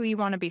yourself, or who you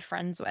want to be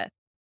friends with.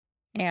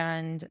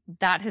 And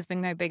that has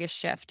been my biggest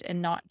shift in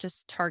not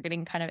just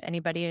targeting kind of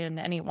anybody and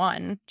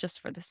anyone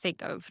just for the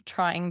sake of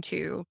trying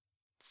to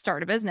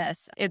start a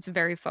business. It's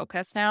very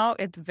focused now.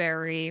 It's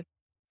very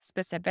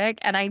specific.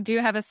 And I do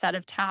have a set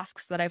of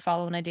tasks that I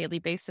follow on a daily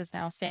basis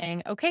now,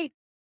 saying, okay,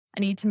 I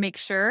need to make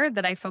sure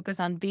that I focus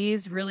on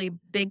these really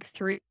big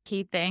three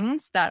key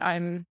things that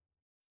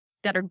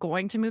are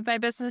going to move my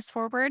business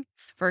forward,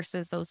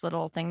 versus those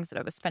little things that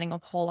I was spending a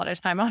whole lot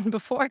of time on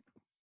before.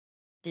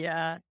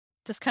 Yeah.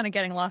 Just kind of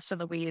getting lost in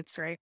the weeds,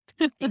 right?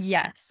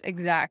 Yes,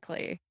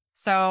 exactly.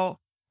 So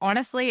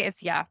honestly,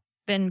 it's, yeah,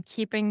 been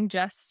keeping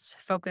just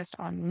focused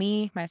on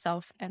me,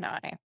 myself, and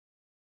I.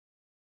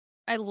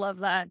 I love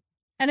that.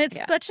 And it's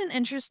Yeah. such an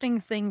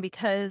interesting thing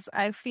because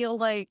I feel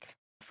like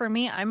for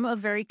me, I'm a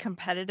very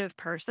competitive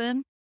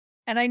person.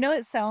 And I know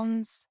it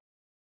sounds,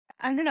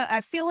 I don't know,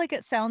 I feel like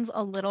it sounds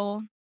a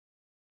little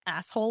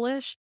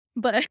asshole-ish,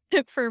 but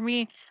for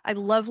me, I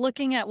love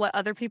looking at what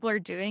other people are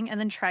doing and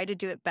then try to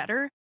do it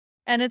better.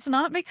 And it's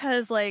not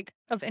because like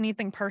of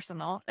anything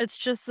personal. It's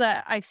just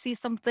that I see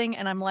something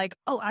and I'm like,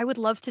 "Oh, I would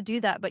love to do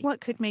that, but what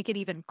could make it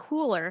even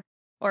cooler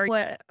or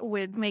what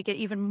would make it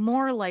even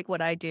more like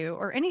what I do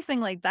or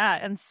anything like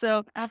that." And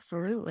so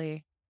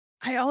Absolutely.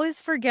 I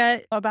always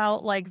forget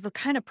about like the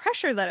kind of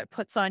pressure that it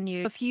puts on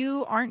you. If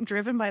you aren't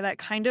driven by that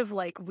kind of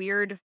like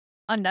weird,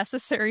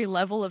 unnecessary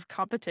level of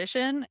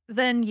competition,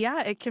 then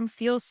yeah, it can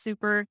feel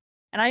super.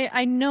 And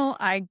I know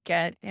I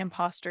get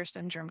imposter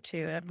syndrome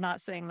too. I'm not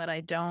saying that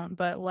I don't,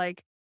 but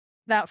like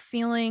that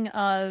feeling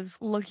of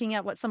looking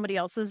at what somebody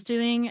else is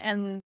doing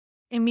and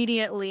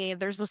immediately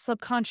there's a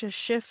subconscious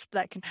shift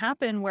that can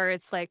happen where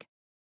it's like,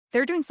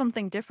 they're doing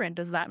something different.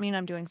 Does that mean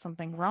I'm doing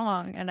something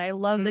wrong? And I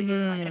love that you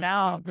pointed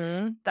out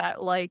Mm-hmm.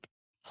 that like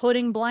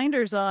putting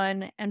blinders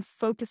on and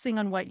focusing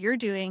on what you're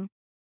doing,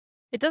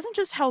 it doesn't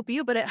just help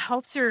you, but it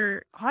helps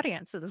your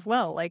audience as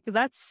well. Like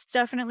that's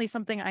definitely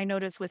something I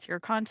notice with your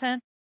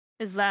content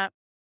is that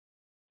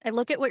I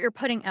look at what you're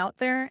putting out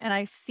there and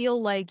I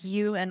feel like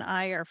you and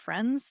I are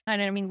friends.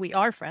 And I mean, we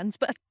are friends,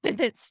 but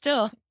it's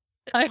still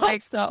I hope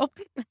like, so.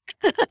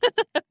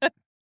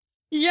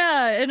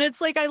 yeah, and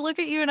it's like I look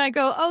at you and I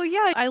go, "Oh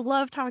yeah, I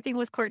love talking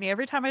with Courtney."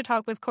 Every time I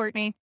talk with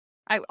Courtney,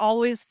 I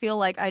always feel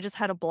like I just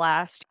had a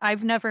blast.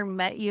 I've never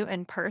met you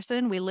in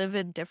person. We live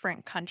in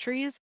different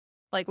countries.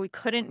 Like we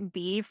couldn't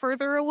be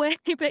further away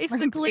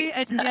basically.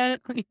 And yet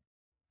Exactly.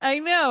 I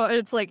know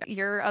it's like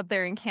you're up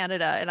there in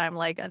Canada and I'm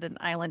like at an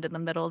island in the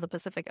middle of the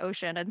Pacific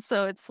Ocean. And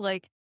so it's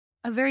like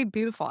A very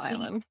beautiful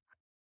island.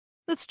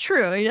 that's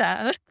true,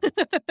 yeah.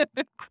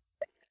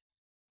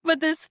 But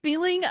this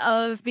feeling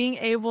of being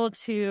able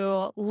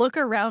to look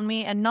around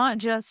me and not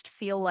just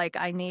feel like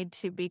I need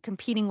to be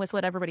competing with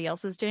what everybody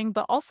else is doing,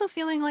 but also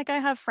feeling like I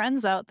have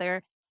friends out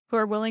there who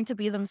are willing to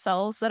be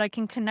themselves that I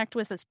can connect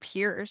with as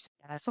peers.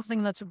 Yes.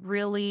 Something that's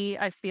really,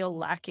 I feel,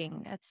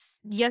 lacking. It's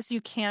yes,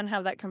 you can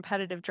have that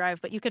competitive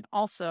drive, but you can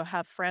also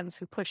have friends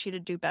who push you to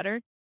do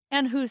better.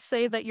 And who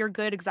say that you're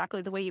good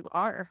exactly the way you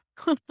are.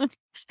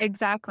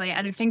 Exactly.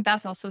 And I think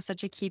that's also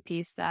such a key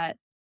piece that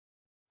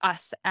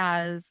us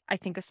as, I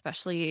think,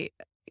 especially,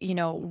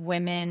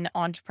 women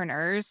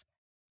entrepreneurs,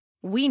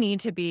 we need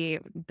to be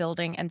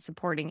building and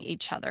supporting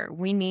each other.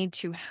 We need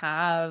to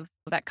have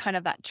that kind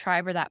of that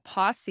tribe or that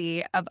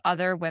posse of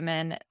other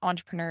women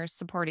entrepreneurs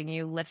supporting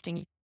you, lifting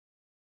you.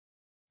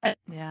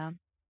 Yeah.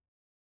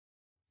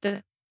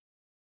 The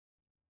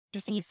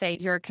just you say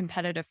you're a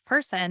competitive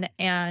person.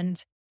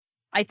 And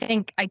I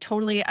think I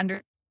totally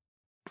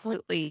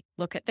absolutely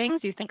look at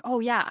things. You think,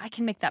 oh yeah, I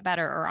can make that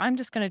better, or I'm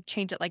just going to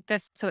change it like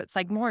this. So it's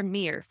like more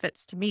me or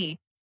fits to me.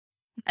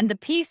 And the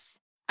piece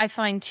I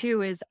find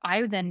too is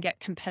I then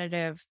get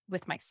competitive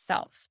with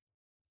myself.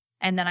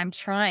 And then I'm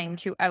trying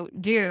to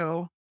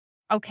outdo,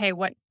 okay,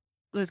 what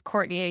was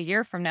Courtney a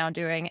year from now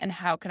doing? And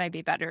how can I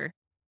be better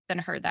than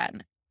her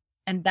then?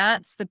 And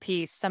that's the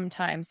piece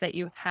sometimes that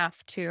you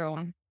have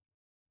to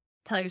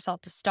tell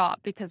yourself to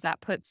stop, because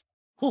that puts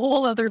a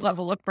whole other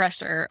level of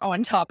pressure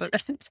on top of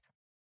it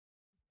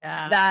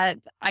Yeah. that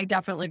I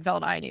definitely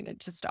felt I needed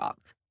to stop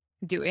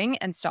doing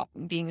and stop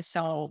being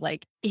so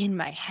like in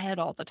my head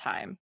all the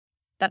time.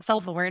 That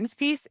self-awareness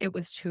piece, it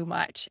was too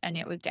much and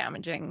it was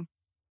damaging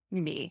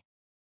me.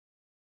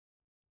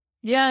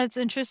 Yeah, it's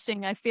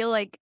interesting. I feel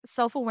like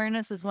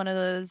self-awareness is one of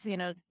those,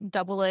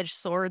 double-edged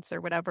swords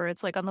or whatever.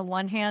 It's like on the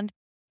one hand,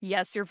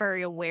 yes, you're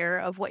very aware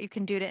of what you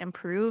can do to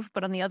improve,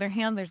 but on the other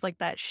hand, there's like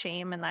that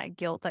shame and that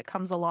guilt that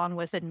comes along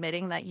with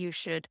admitting that you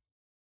should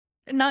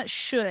not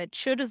should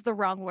is the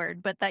wrong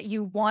word, but that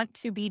you want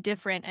to be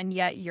different and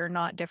yet you're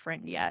not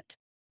different yet,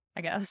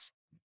 I guess.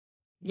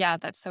 Yeah,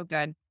 that's so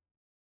good.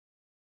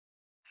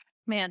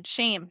 Man,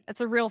 shame.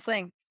 It's a real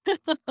thing.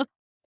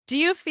 Do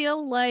you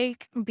feel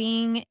like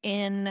being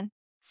in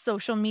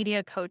social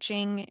media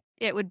coaching,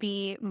 it would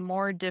be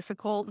more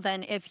difficult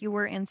than if you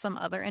were in some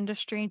other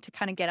industry to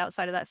kind of get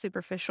outside of that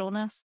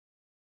superficialness?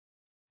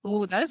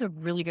 Oh, that is a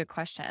really good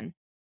question.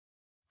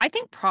 I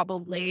think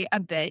probably a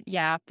bit,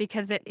 yeah,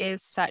 because it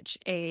is such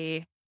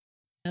a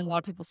lot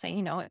of people say,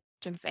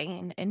 it's a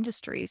vain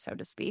industry, so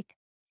to speak.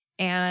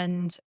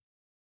 And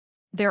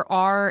there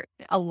are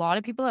a lot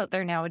of people out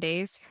there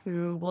nowadays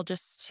who will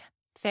just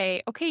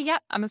say, okay, yeah,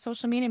 I'm a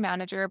social media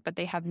manager, but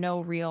they have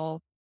no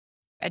real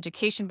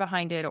education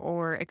behind it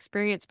or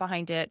experience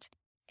behind it.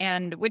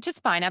 And which is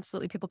fine.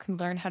 Absolutely. People can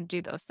learn how to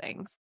do those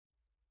things.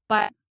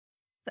 But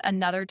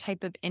another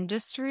type of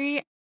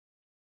industry,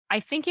 I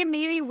think it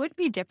maybe would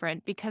be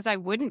different, because I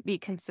wouldn't be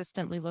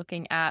consistently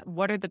looking at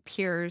what are the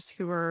peers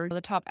who are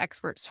the top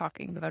experts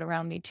talking about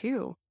around me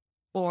too.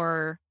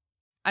 Or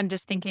I'm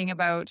just thinking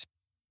about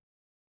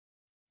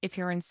if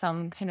you're in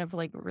some kind of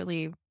like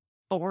really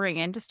boring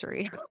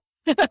industry.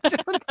 I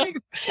don't think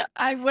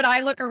I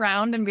look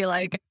around and be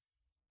like,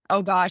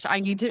 oh gosh, I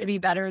need to be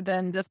better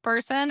than this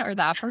person or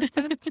that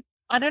person.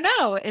 I don't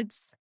know.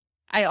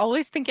 I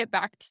always think it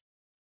back to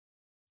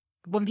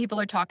when people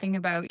are talking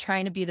about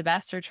trying to be the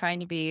best or trying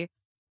to be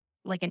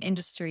like an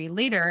industry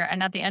leader.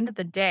 And at the end of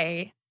the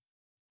day,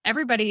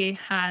 everybody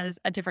has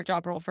a different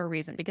job role for a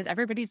reason, because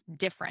everybody's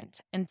different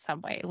in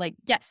some way. Like,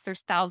 yes,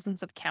 there's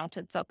thousands of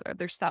accountants out there,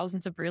 there's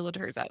thousands of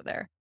realtors out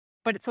there,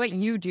 but it's what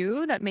you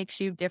do that makes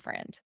you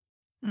different.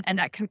 And Mhm.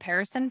 that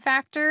comparison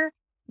factor,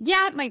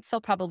 yeah, it might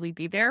still probably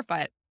be there,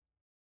 but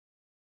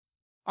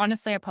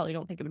honestly, I probably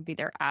don't think it would be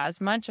there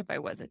as much if I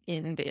wasn't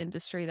in the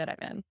industry that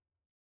I'm in.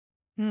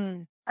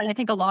 Hmm. And I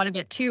think a lot of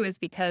it too is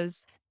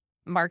because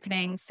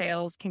marketing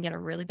sales can get a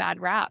really bad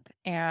rap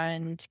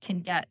and can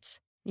get,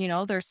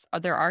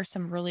 there are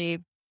some really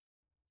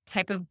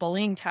type of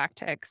bullying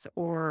tactics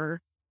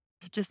or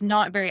just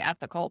not very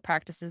ethical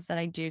practices that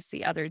I do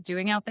see others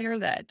doing out there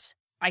that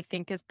I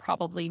think is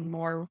probably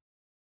more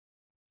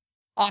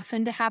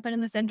often to happen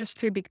in this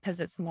industry because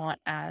it's not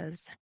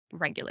as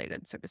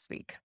regulated, so to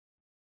speak.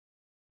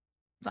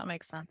 That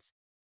makes sense.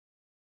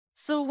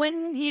 So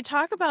when you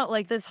talk about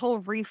like this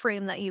whole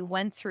reframe that you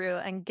went through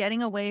and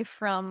getting away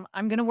from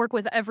I'm going to work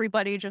with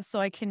everybody just so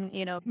I can,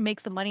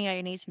 make the money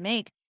I need to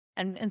make,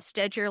 and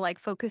instead you're like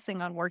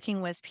focusing on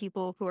working with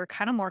people who are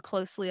kind of more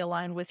closely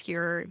aligned with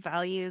your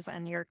values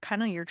and your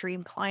kind of your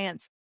dream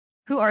clients.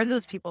 Who are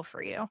those people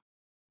for you?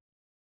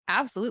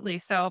 Absolutely.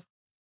 So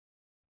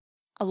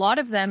a lot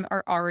of them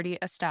are already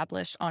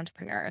established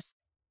entrepreneurs.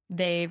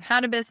 They've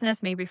had a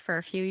business maybe for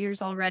a few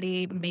years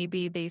already.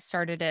 Maybe they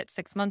started it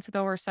 6 months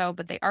ago or so,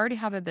 but they already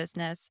have a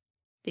business.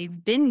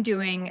 They've been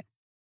doing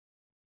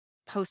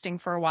posting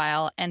for a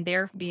while and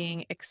they're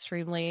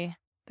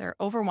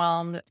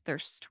overwhelmed. They're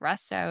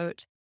stressed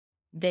out.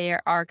 They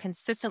are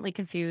consistently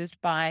confused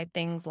by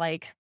things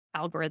like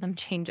algorithm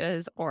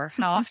changes or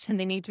how often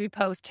they need to be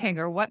posting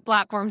or what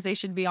platforms they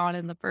should be on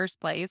in the first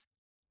place.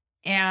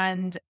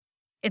 And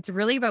it's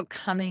really about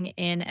coming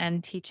in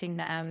and teaching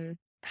them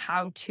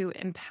how to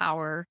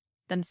empower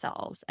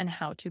themselves and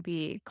how to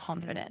be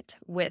confident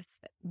with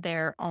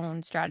their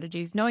own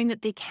strategies, knowing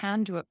that they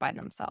can do it by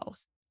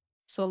themselves.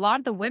 So a lot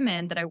of the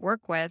women that I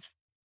work with,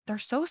 they're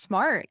so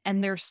smart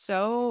and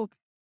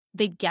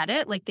they get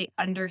it. Like they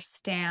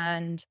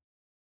understand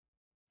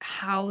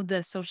how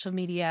the social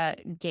media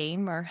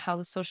game or how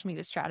the social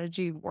media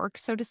strategy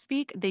works, so to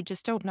speak. They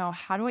just don't know,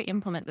 how do I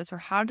implement this, or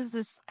how do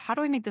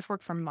I make this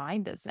work for my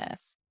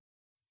business?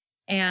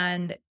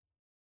 And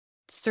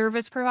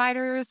service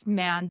providers,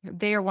 man,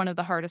 they are one of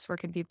the hardest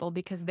working people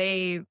because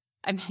I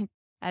mean,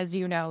 as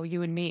you know,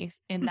 you and me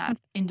in that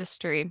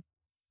industry,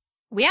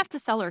 we have to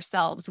sell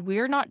ourselves.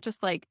 We're not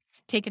just like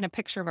taking a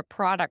picture of a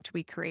product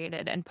we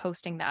created and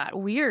posting that.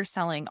 We are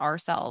selling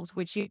ourselves,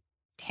 which you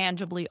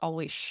tangibly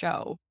always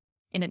show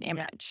in an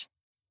Yeah, image.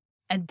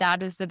 And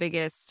that is the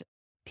biggest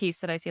piece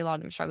that I see a lot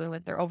of them struggling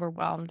with. They're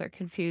overwhelmed, they're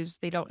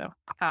confused, they don't know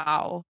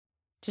how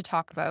to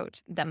talk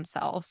about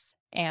themselves.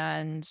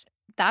 And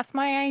that's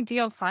my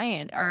ideal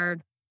client, are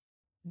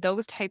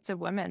those types of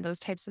women, those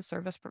types of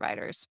service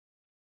providers.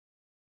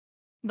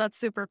 that's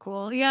super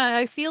cool. Yeah,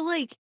 I feel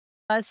like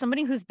as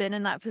somebody who's been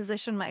in that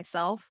position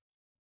myself,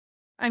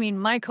 I mean,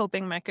 my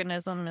coping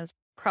mechanism is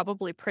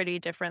probably pretty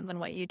different than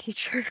what you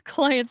teach your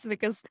clients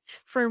because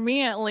for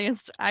me at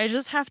least, I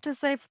just have to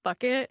say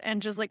fuck it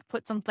and just like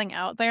put something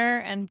out there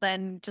and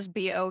then just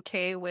be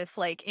okay with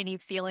like any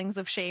feelings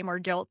of shame or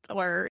guilt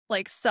or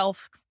like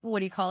what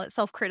do you call it?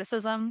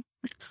 Self-criticism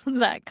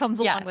that comes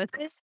Yeah. along with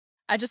this.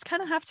 I just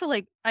kind of have to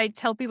like, I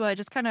tell people I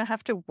just kind of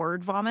have to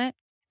word vomit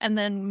and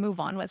then move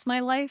on with my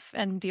life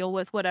and deal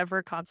with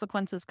whatever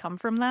consequences come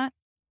from that.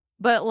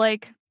 But,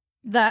 like,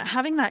 that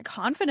having that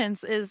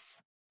confidence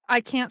is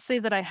I can't say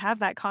that I have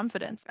that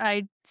confidence.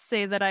 I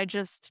say that I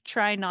just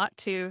try not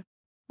to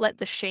let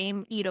the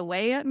shame eat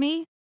away at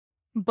me,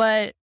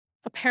 but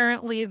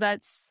apparently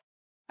that's,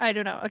 I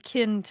don't know,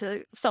 akin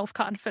to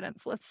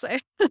self-confidence, let's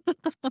say.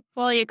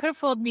 Well, you could have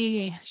fooled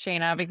me,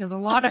 Shayna, because a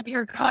lot of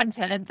your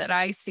content that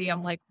I see,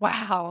 I'm like,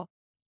 wow,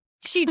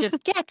 she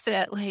just gets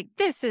it. Like,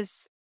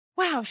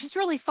 wow, she's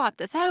really thought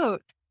this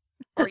out.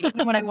 Or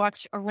even when I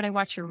watch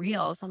your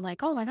reels, I'm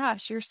like, "Oh my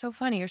gosh, you're so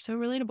funny. You're so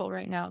relatable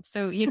right now."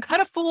 So you could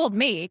have fooled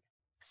me.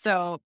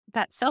 So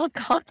that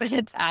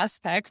self-confidence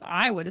aspect,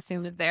 I would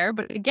assume is there.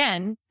 But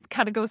again,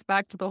 kind of goes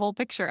back to the whole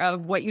picture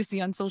of what you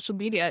see on social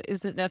media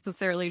isn't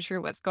necessarily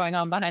true what's going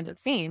on behind the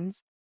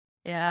scenes.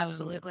 Yeah, Um,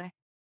 absolutely.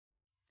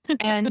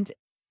 and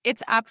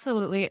it's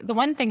absolutely the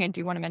one thing I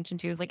do want to mention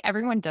too is like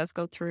everyone does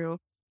go through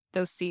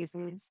those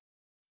seasons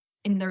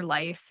in their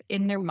life,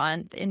 in their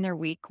month, in their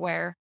week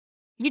where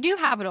you do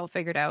have it all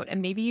figured out.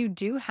 And maybe you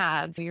do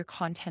have your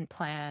content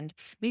planned.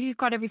 Maybe you've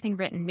got everything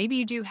written. Maybe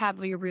you do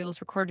have your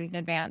reels recorded in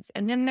advance.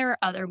 And then there are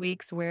other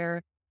weeks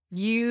where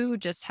you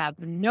just have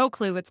no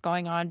clue what's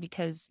going on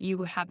because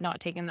you have not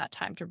taken that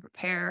time to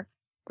prepare,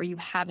 or you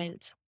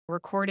haven't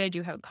recorded,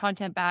 you haven't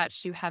content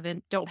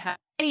batched, don't have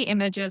any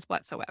images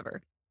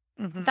whatsoever.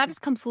 That Mhm. is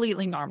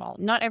completely normal.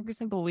 Not every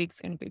single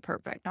week's going to be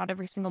perfect. Not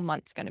every single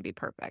month's going to be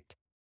perfect.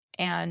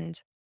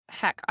 And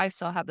heck, I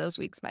still have those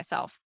weeks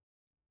myself.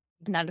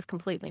 And that is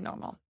completely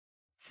normal.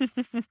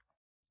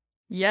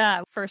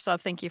 Yeah, first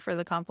off, thank you for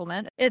the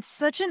compliment. It's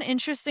such an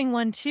interesting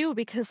one too,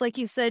 because like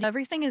you said,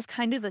 everything is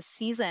kind of a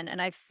season.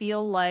 And I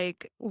feel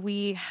like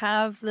we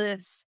have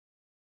this,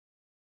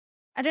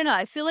 I don't know,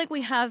 I feel like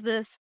we have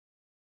this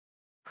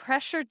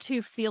pressure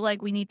to feel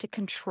like we need to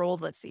control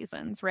the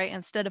seasons, right?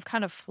 Instead of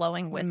kind of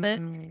flowing with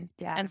it.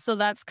 Yeah. And so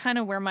that's kind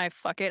of where my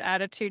fuck it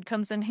attitude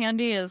comes in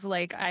handy is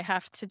like, I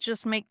have to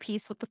just make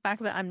peace with the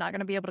fact that I'm not going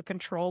to be able to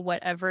control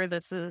whatever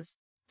this is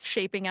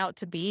shaping out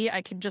to be.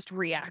 I can just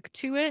react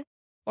to it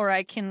or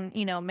I can,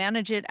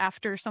 manage it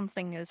after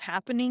something is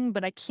happening,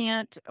 but I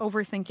can't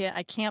overthink it.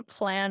 I can't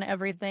plan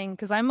everything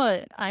because I'm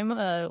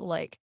a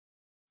like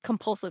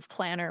compulsive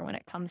planner when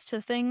it comes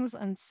to things.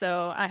 And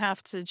so I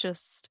have to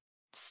just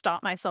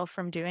stop myself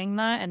from doing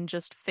that and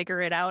just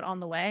figure it out on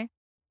the way.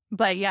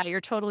 But yeah,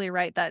 you're totally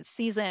right. That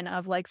season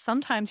of like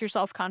sometimes your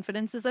self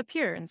confidence is up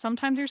here and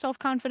sometimes your self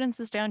confidence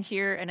is down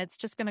here. And it's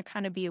just going to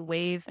kind of be a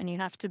wave and you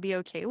have to be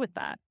okay with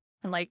that.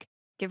 And like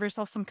give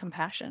yourself some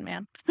compassion,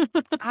 man.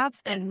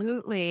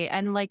 Absolutely.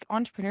 And like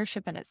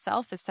entrepreneurship in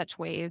itself is such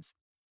waves.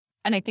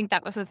 And I think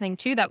that was the thing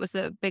too. That was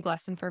the big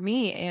lesson for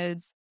me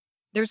is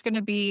there's going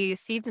to be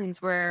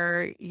seasons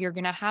where you're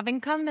going to have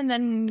income and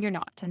then you're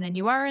not. And then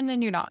you are and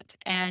then you're not.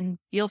 And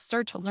you'll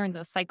start to learn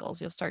those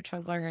cycles. You'll start to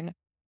learn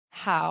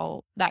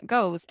how that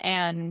goes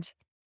and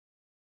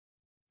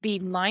be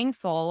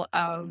mindful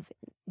of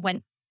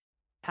when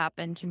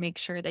happen to make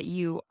sure that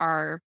you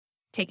are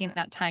taking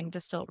that time to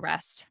still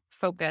rest,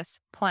 focus,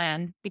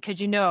 plan,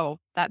 because you know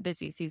that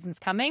busy season's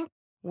coming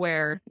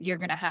where you're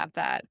going to have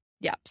that,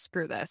 yeah,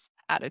 screw this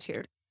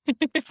attitude,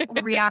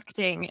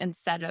 reacting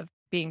instead of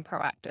being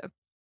proactive.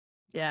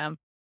 Yeah.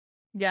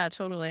 Yeah,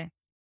 totally.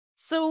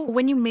 So,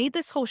 when you made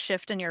this whole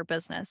shift in your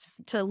business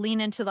to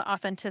lean into the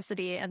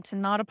authenticity and to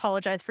not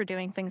apologize for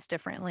doing things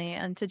differently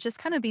and to just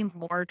kind of be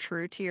more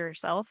true to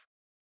yourself,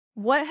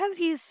 what have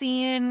you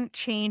seen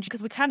change?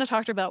 Because we kind of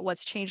talked about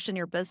what's changed in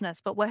your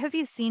business, but what have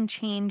you seen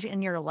change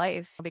in your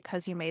life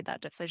because you made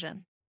that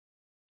decision?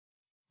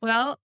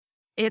 Well,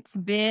 it's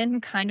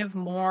been kind of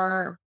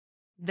more,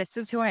 this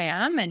is who I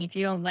am. And if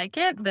you don't like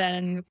it,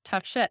 then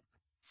tough shit.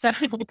 So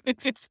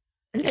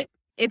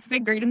it's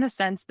been great in the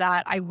sense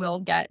that I will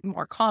get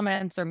more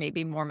comments or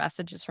maybe more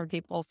messages from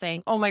people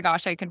saying, oh my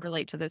gosh, I can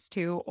relate to this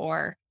too,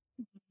 or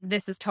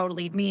this is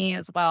totally me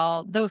as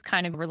well. Those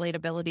kind of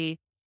relatability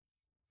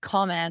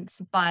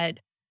comments. But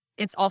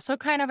it's also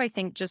kind of, I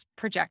think, just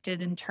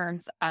projected in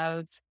terms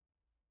of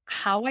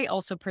how I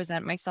also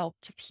present myself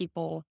to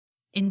people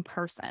in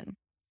person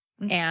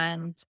Mhm.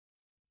 and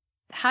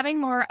having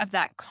more of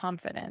that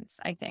confidence,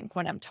 I think,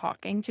 when I'm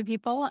talking to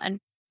people and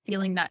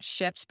feeling that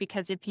shift.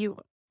 Because if you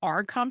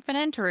are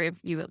confident or if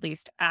you at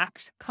least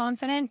act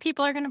confident,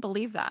 people are going to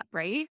believe that,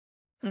 right?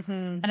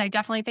 Mhm. And I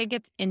definitely think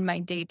it's in my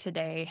day to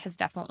day has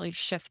definitely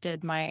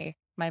shifted my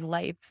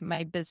life,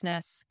 my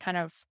business kind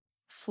of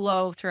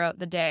flow throughout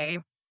the day.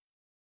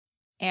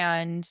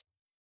 And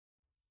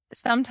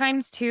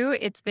sometimes too,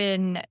 it's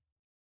been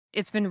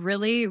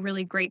really,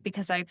 really great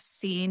because I've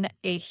seen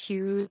a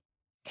huge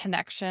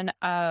connection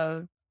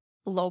of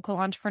local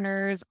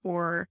entrepreneurs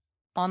or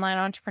online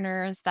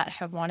entrepreneurs that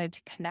have wanted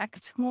to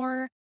connect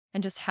more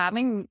and just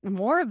having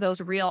more of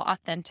those real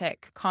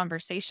authentic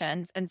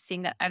conversations and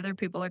seeing that other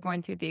people are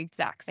going through the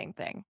exact same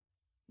thing.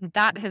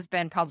 That has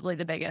been probably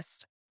the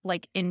biggest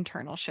like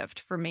internal shift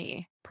for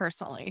me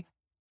personally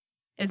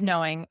is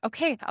knowing,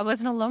 okay, I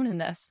wasn't alone in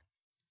this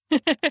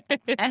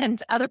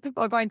and other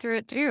people are going through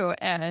it too.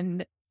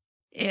 And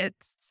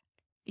it's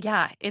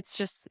yeah, it's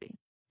just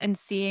and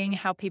seeing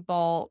how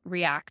people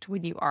react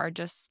when you are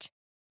just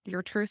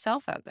your true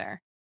self out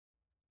there,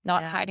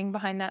 not Yeah. hiding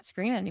behind that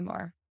screen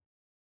anymore.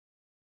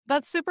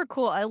 That's super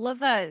cool. I love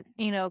that,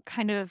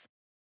 kind of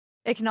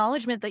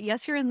acknowledgement that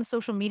yes, you're in the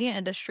social media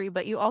industry,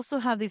 but you also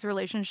have these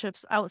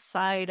relationships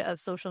outside of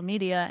social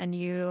media and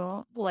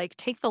you like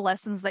take the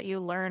lessons that you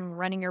learn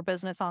running your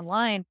business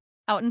online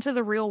out into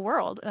the real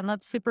world. And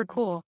that's super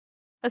cool.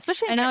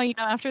 Especially And now,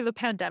 after the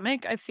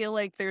pandemic, I feel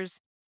like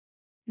there's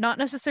not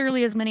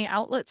necessarily as many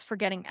outlets for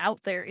getting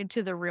out there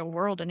into the real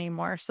world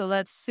anymore. So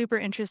that's super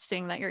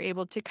interesting that you're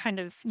able to kind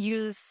of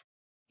use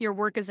your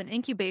work as an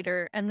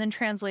incubator and then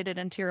translate it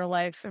into your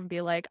life and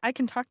be like, I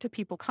can talk to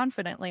people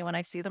confidently when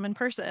I see them in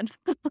person.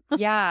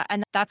 yeah,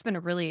 and that's been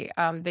a really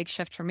big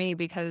shift for me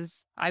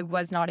because I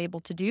was not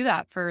able to do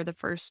that for the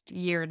first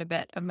year and a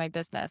bit of my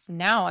business.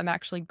 Now I'm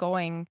actually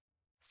going,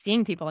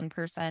 seeing people in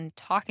person,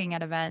 talking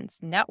at events,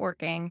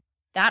 networking.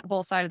 That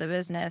whole side of the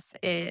business,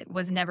 it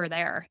was never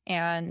there.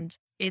 And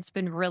it's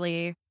been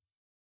really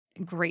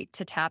great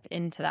to tap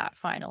into that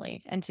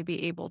finally and to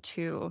be able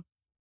to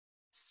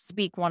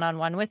speak one on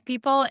one with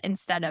people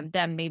instead of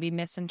them maybe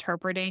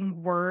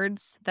misinterpreting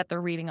words that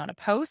they're reading on a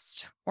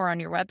post or on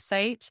your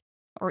website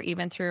or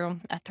even through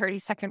a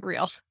 30-second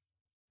reel.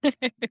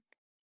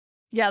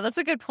 Yeah, that's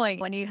a good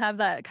point. When you have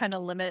that kind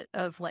of limit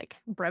of like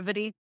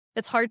brevity,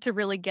 it's hard to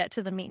really get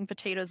to the meat and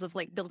potatoes of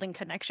like building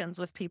connections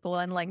with people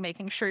and like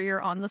making sure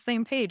you're on the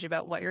same page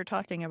about what you're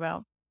talking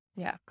about.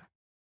 Yeah.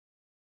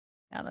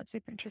 Yeah, that's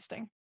super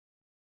interesting.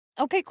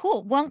 Okay,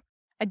 cool. Well,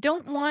 I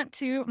don't want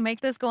to make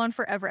this go on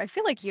forever. I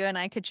feel like you and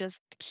I could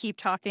just keep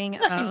talking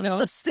I about know.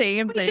 the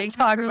same We can thing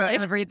talk for about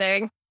like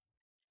everything.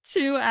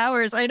 2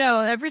 hours. I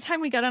know. Every time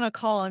we get on a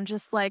call, I'm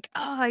just like,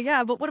 oh,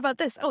 yeah, but what about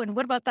this? Oh, and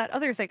what about that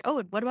other thing? Oh,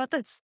 and what about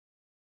this?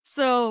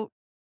 So,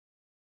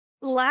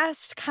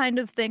 last kind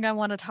of thing I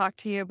want to talk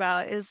to you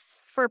about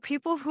is for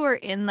people who are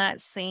in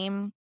that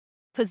same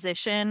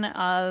position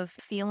of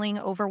feeling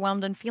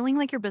overwhelmed and feeling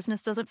like your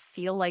business doesn't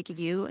feel like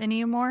you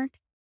anymore.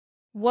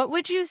 What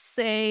would you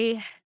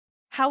say?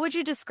 How would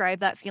you describe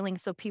that feeling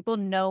so people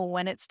know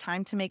when it's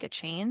time to make a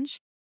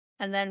change?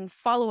 And then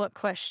follow-up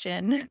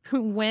question,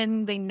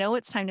 when they know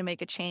it's time to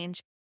make a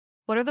change,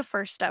 what are the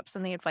first steps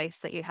and the advice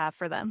that you have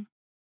for them?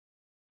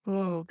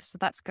 Ooh, so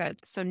that's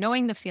good. So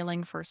knowing the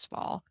feeling, first of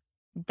all,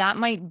 that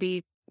might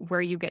be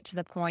where you get to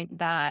the point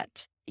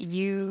that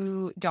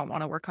you don't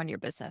want to work on your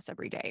business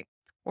every day,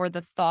 or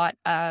the thought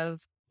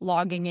of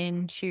logging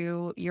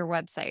into your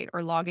website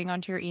or logging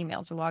onto your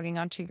emails or logging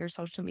onto your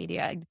social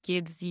media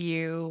gives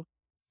you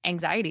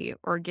anxiety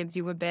or gives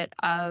you a bit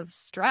of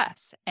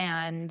stress.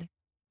 And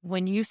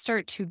when you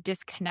start to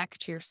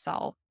disconnect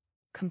yourself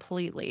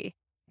completely,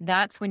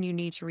 that's when you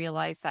need to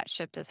realize that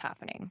shift is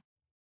happening,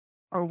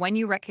 or when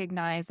you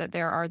recognize that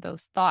there are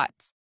those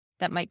thoughts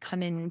that might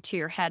come into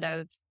your head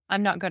of,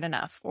 I'm not good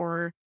enough,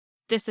 or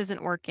this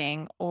isn't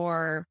working,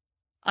 or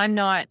I'm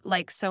not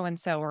like so and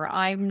so, or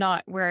I'm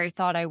not where I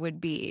thought I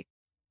would be.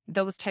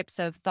 Those types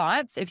of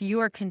thoughts, if you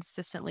are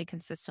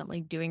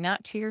consistently doing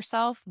that to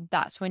yourself,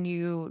 that's when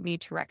you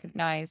need to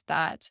recognize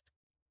that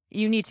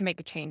you need to make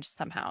a change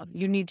somehow.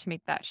 You need to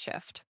make that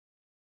shift.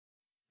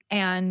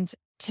 And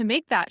to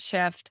make that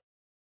shift,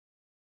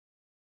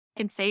 I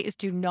can say is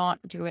do not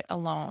do it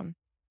alone.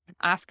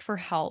 Ask for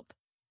help,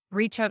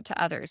 reach out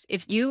to others.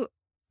 If you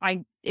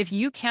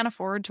can't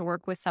afford to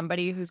work with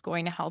somebody who's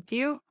going to help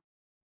you,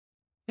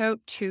 go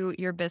to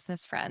your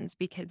business friends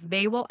because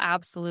they will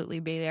absolutely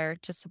be there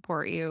to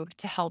support you,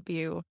 to help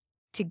you,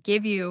 to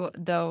give you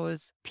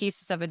those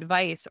pieces of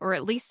advice, or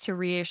at least to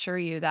reassure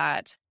you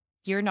that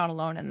you're not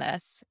alone in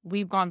this.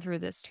 We've gone through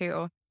this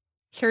too.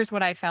 Here's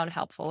what I found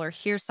helpful, or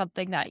here's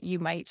something that you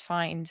might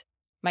find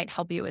might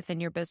help you within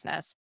your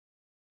business.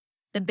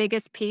 The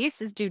biggest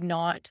piece is do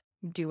not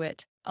do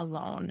it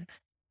alone.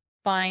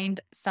 Find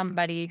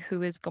somebody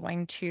who is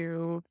going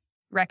to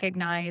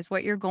recognize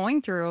what you're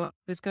going through,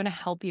 who's going to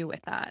help you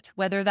with that,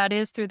 whether that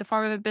is through the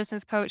form of a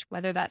business coach,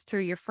 whether that's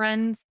through your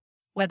friends,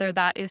 whether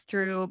that is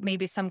through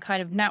maybe some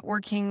kind of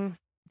networking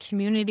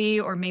community,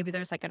 or maybe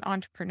there's like an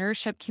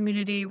entrepreneurship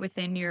community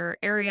within your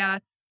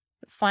area.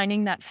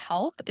 Finding that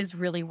help is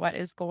really what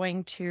is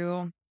going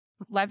to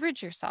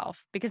leverage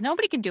yourself, because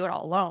nobody can do it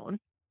all alone.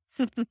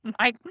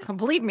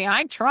 Believe me,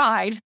 I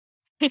tried.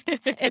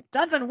 It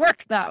doesn't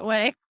work that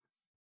way.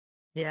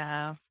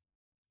 Yeah.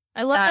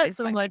 I love That that is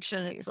so my much.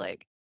 And it's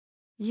like,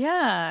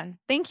 yeah,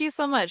 thank you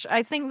so much.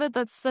 I think that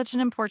that's such an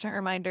important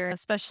reminder,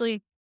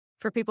 especially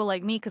for people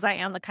like me, because I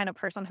am the kind of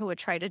person who would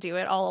try to do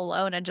it all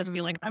alone and just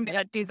be like, I'm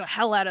gonna do the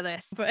hell out of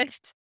this. But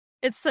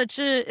it's such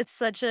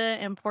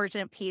a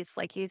important piece,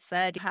 like you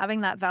said,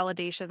 having that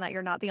validation that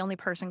you're not the only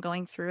person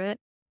going through it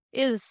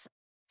is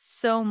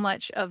so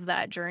much of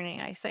that journey,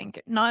 I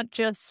think. Not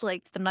just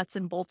like the nuts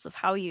and bolts of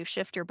how you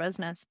shift your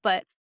business,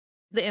 but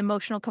the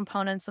emotional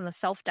components and the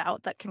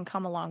self-doubt that can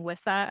come along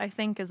with that, I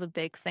think, is a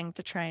big thing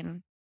to try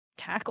and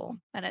tackle.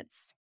 And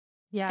it's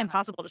Yeah.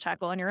 impossible to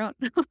tackle on your own.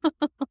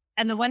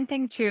 And the one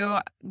thing too,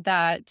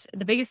 that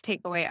the biggest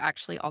takeaway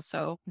actually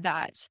also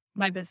that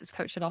my business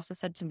coach had also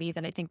said to me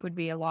that I think would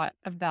be a lot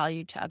of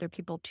value to other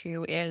people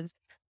too is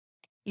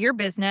your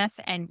business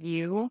and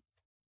you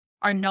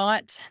are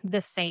not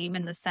the same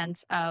in the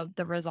sense of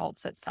the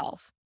results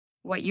itself.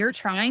 What you're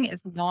trying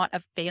is not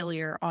a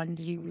failure on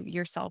you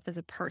yourself as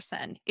a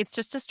person. It's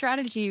just a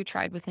strategy you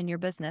tried within your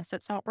business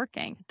that's not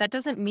working. That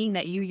doesn't mean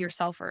that you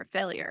yourself are a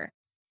failure.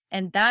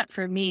 And that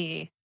for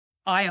me,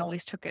 I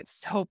always took it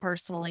so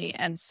personally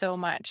and so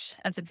much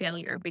as a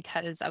failure,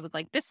 because I was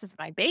like, this is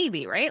my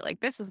baby, right?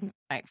 Like, this is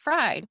my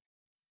fried.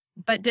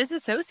 But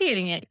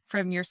disassociating it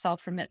from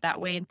yourself from it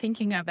that way and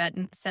thinking of it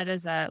instead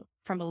as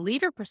from a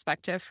leader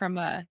perspective, from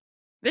a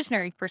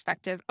visionary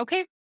perspective,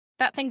 okay,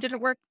 that thing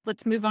didn't work.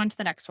 Let's move on to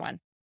the next one.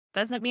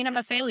 Doesn't mean I'm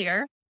a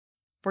failure.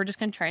 We're just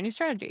going to try a new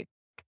strategy.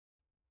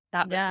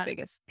 That was the Yeah,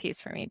 biggest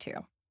piece for me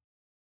too.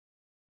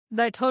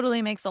 that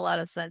totally makes a lot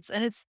of sense.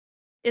 And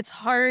it's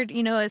hard,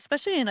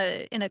 especially in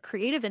a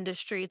creative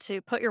industry,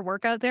 to put your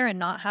work out there and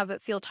not have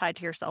it feel tied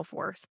to your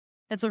self-worth.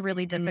 It's a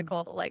really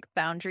difficult like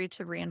boundary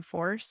to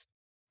reinforce.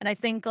 And I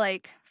think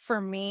like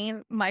for me,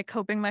 my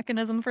coping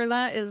mechanism for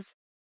that is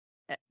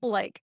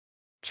like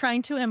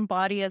trying to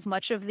embody as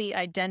much of the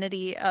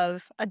identity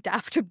of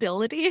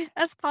adaptability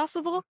as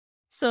possible.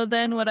 So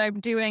then what I'm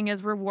doing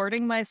is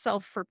rewarding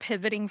myself for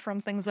pivoting from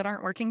things that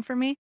aren't working for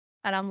me.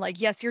 And I'm like,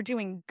 yes, you're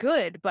doing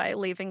good by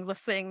leaving the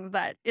thing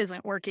that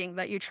isn't working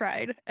that you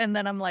tried. And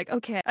then I'm like,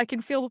 okay, I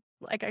can feel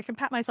like I can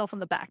pat myself on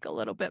the back a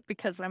little bit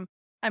because I'm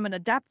an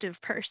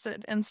adaptive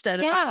person instead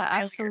of Yeah, a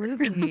failure.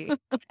 absolutely.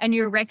 And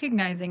you're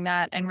recognizing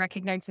that and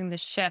recognizing the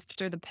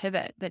shift or the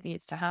pivot that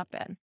needs to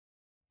happen.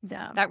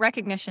 Yeah. That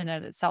recognition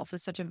in itself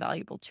is such a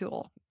valuable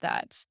tool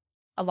that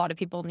a lot of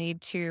people need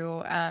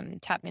to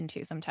tap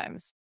into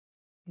sometimes.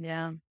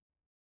 Yeah.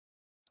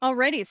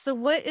 Alrighty. So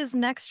what is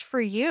next for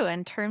you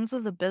in terms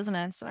of the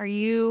business? Are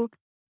you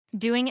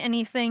doing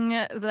anything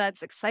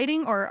that's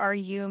exciting, or are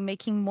you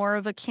making more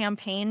of a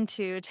campaign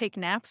to take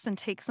naps and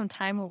take some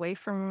time away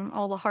from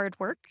all the hard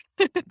work?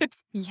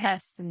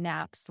 Yes,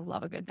 naps.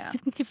 Love a good nap.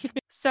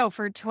 So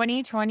for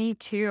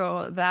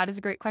 2022, that is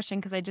a great question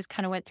because I just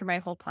kind of went through my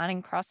whole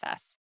planning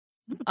process.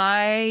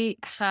 I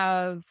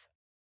have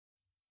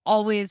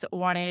always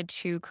wanted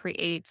to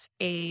create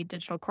a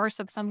digital course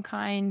of some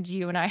kind.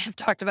 You and I have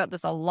talked about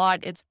this a lot.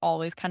 It's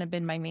always kind of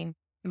been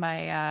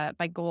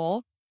my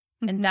goal.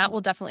 And that will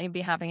definitely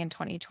be happening in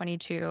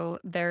 2022.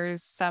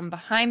 There's some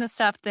behind the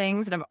stuff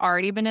things that have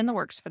already been in the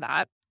works for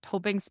that,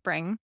 hoping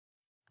spring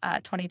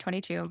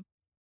 2022.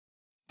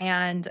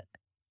 And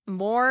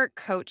more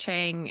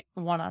coaching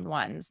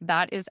one-on-ones.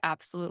 That is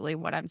absolutely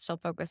what I'm still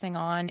focusing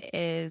on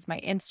is my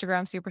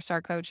Instagram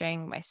superstar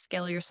coaching, my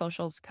scale your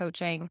socials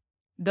coaching.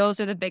 Those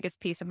are the biggest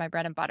piece of my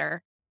bread and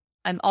butter.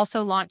 I'm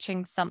also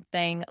launching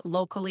something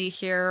locally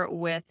here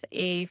with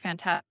a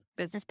fantastic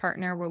business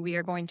partner where we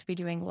are going to be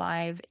doing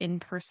live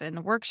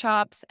in-person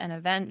workshops and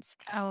events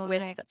Oh,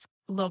 with nice.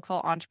 local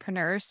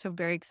entrepreneurs. So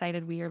very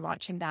excited. We are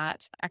launching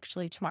that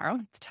actually tomorrow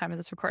at the time of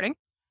this recording.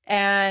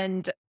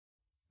 And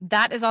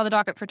that is on the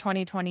docket for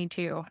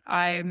 2022.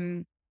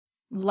 I'm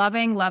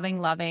loving, loving,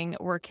 loving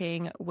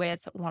working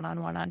with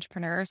one-on-one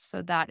entrepreneurs.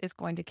 So that is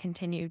going to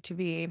continue to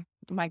be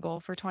my goal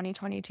for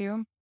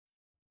 2022.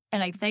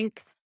 And I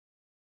think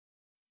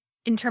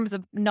in terms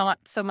of not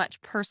so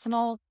much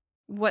personal,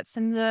 what's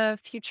in the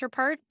future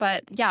part,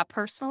 but yeah,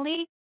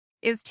 personally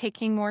is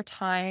taking more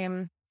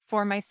time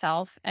for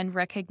myself and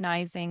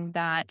recognizing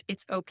that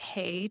it's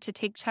okay to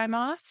take time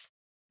off,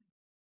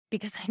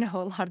 because I know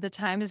a lot of the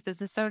time as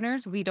business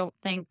owners, we don't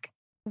think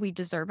we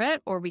deserve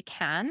it or we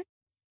can.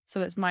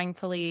 So it's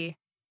mindfully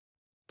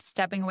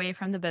stepping away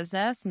from the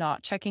business,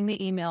 not checking the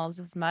emails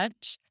as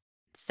much,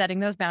 setting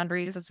those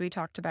boundaries as we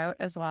talked about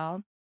as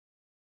well,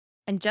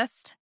 and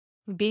just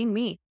being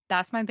me.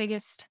 That's my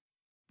biggest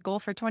goal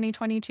for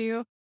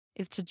 2022.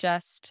 is to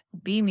just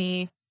be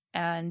me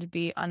and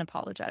be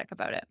unapologetic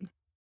about it.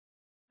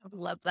 I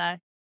love that.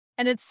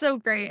 And it's so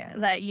great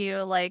that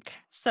you like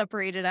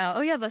separated out,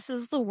 oh yeah, this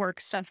is the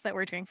work stuff that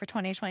we're doing for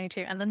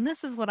 2022. And then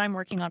this is what I'm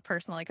working on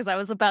personally. Cause I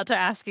was about to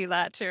ask you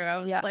that too. I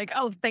was Yeah. like,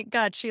 oh, thank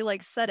God she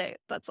like said it.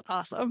 That's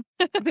awesome.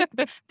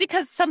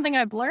 Because something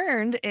I've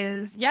learned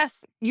is,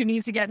 yes, you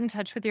need to get in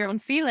touch with your own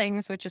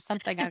feelings, which is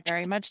something I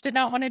very much did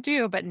not want to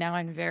do, but now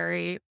I'm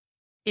very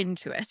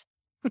into it.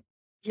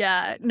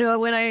 Yeah. No,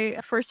 when I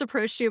first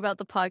approached you about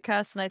the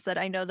podcast and I said,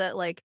 I know that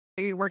like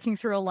you're working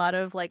through a lot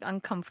of like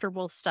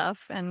uncomfortable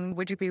stuff and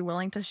would you be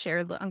willing to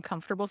share the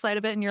uncomfortable side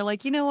of it? And you're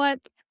like, you know what?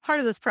 Part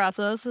of this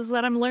process is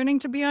that I'm learning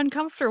to be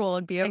uncomfortable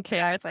and be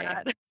okay with Exactly.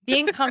 that.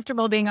 Being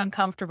comfortable, being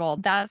uncomfortable.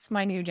 That's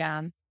my new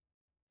jam.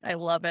 I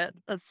love it.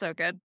 That's so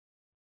good.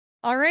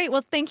 All right.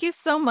 Well, thank you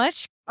so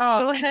much.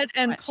 Oh, Go thank you ahead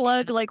so and much,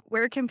 plug Shannon. like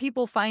where can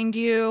people find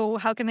you?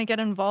 How can they get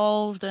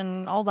involved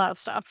and all that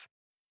stuff?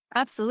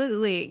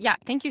 Absolutely. Yeah.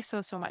 Thank you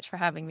so, so much for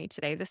having me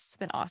today. This has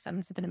been awesome.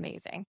 This has been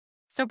amazing.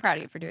 So proud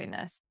of you for doing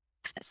this.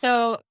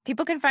 So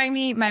people can find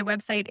me. My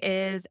website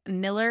is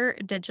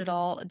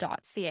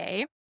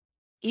millerdigital.ca.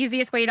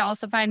 Easiest way to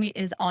also find me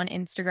is on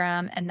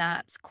Instagram, and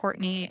that's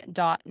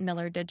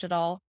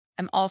courtney.millerdigital.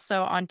 I'm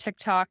also on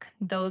TikTok.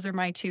 Those are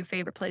my two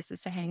favorite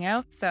places to hang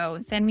out. So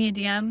send me a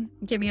DM,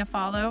 give me a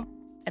follow.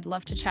 I'd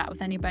love to chat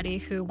with anybody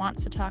who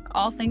wants to talk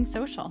all things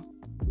social.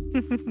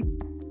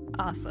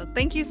 Awesome.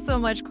 Thank you so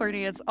much,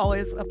 Courtney. It's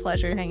always a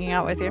pleasure hanging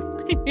out with you.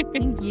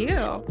 Thank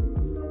you.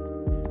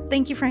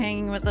 Thank you for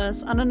hanging with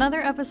us on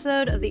another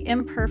episode of the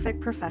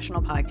Imperfect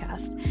Professional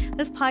Podcast.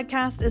 This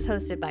podcast is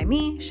hosted by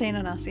me,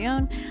 Shayna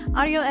Nacion.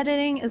 Audio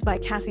editing is by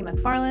Cassie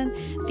McFarlane.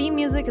 Theme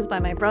music is by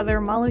my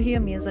brother,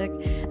 Maluhia Music.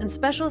 And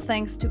special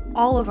thanks to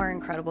all of our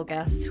incredible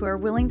guests who are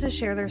willing to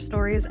share their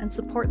stories and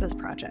support this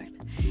project.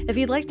 If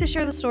you'd like to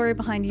share the story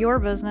behind your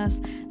business,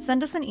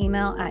 send us an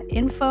email at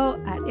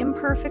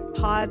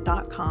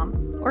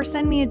info@imperfectpod.com or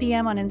send me a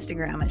DM on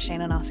Instagram at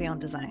Shayna Nacion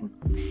Design.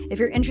 If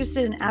you're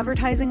interested in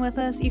advertising with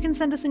us, you can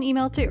send us an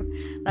email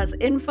too. That's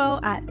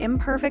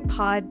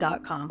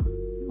info@imperfectpod.com.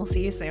 We'll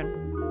see you soon.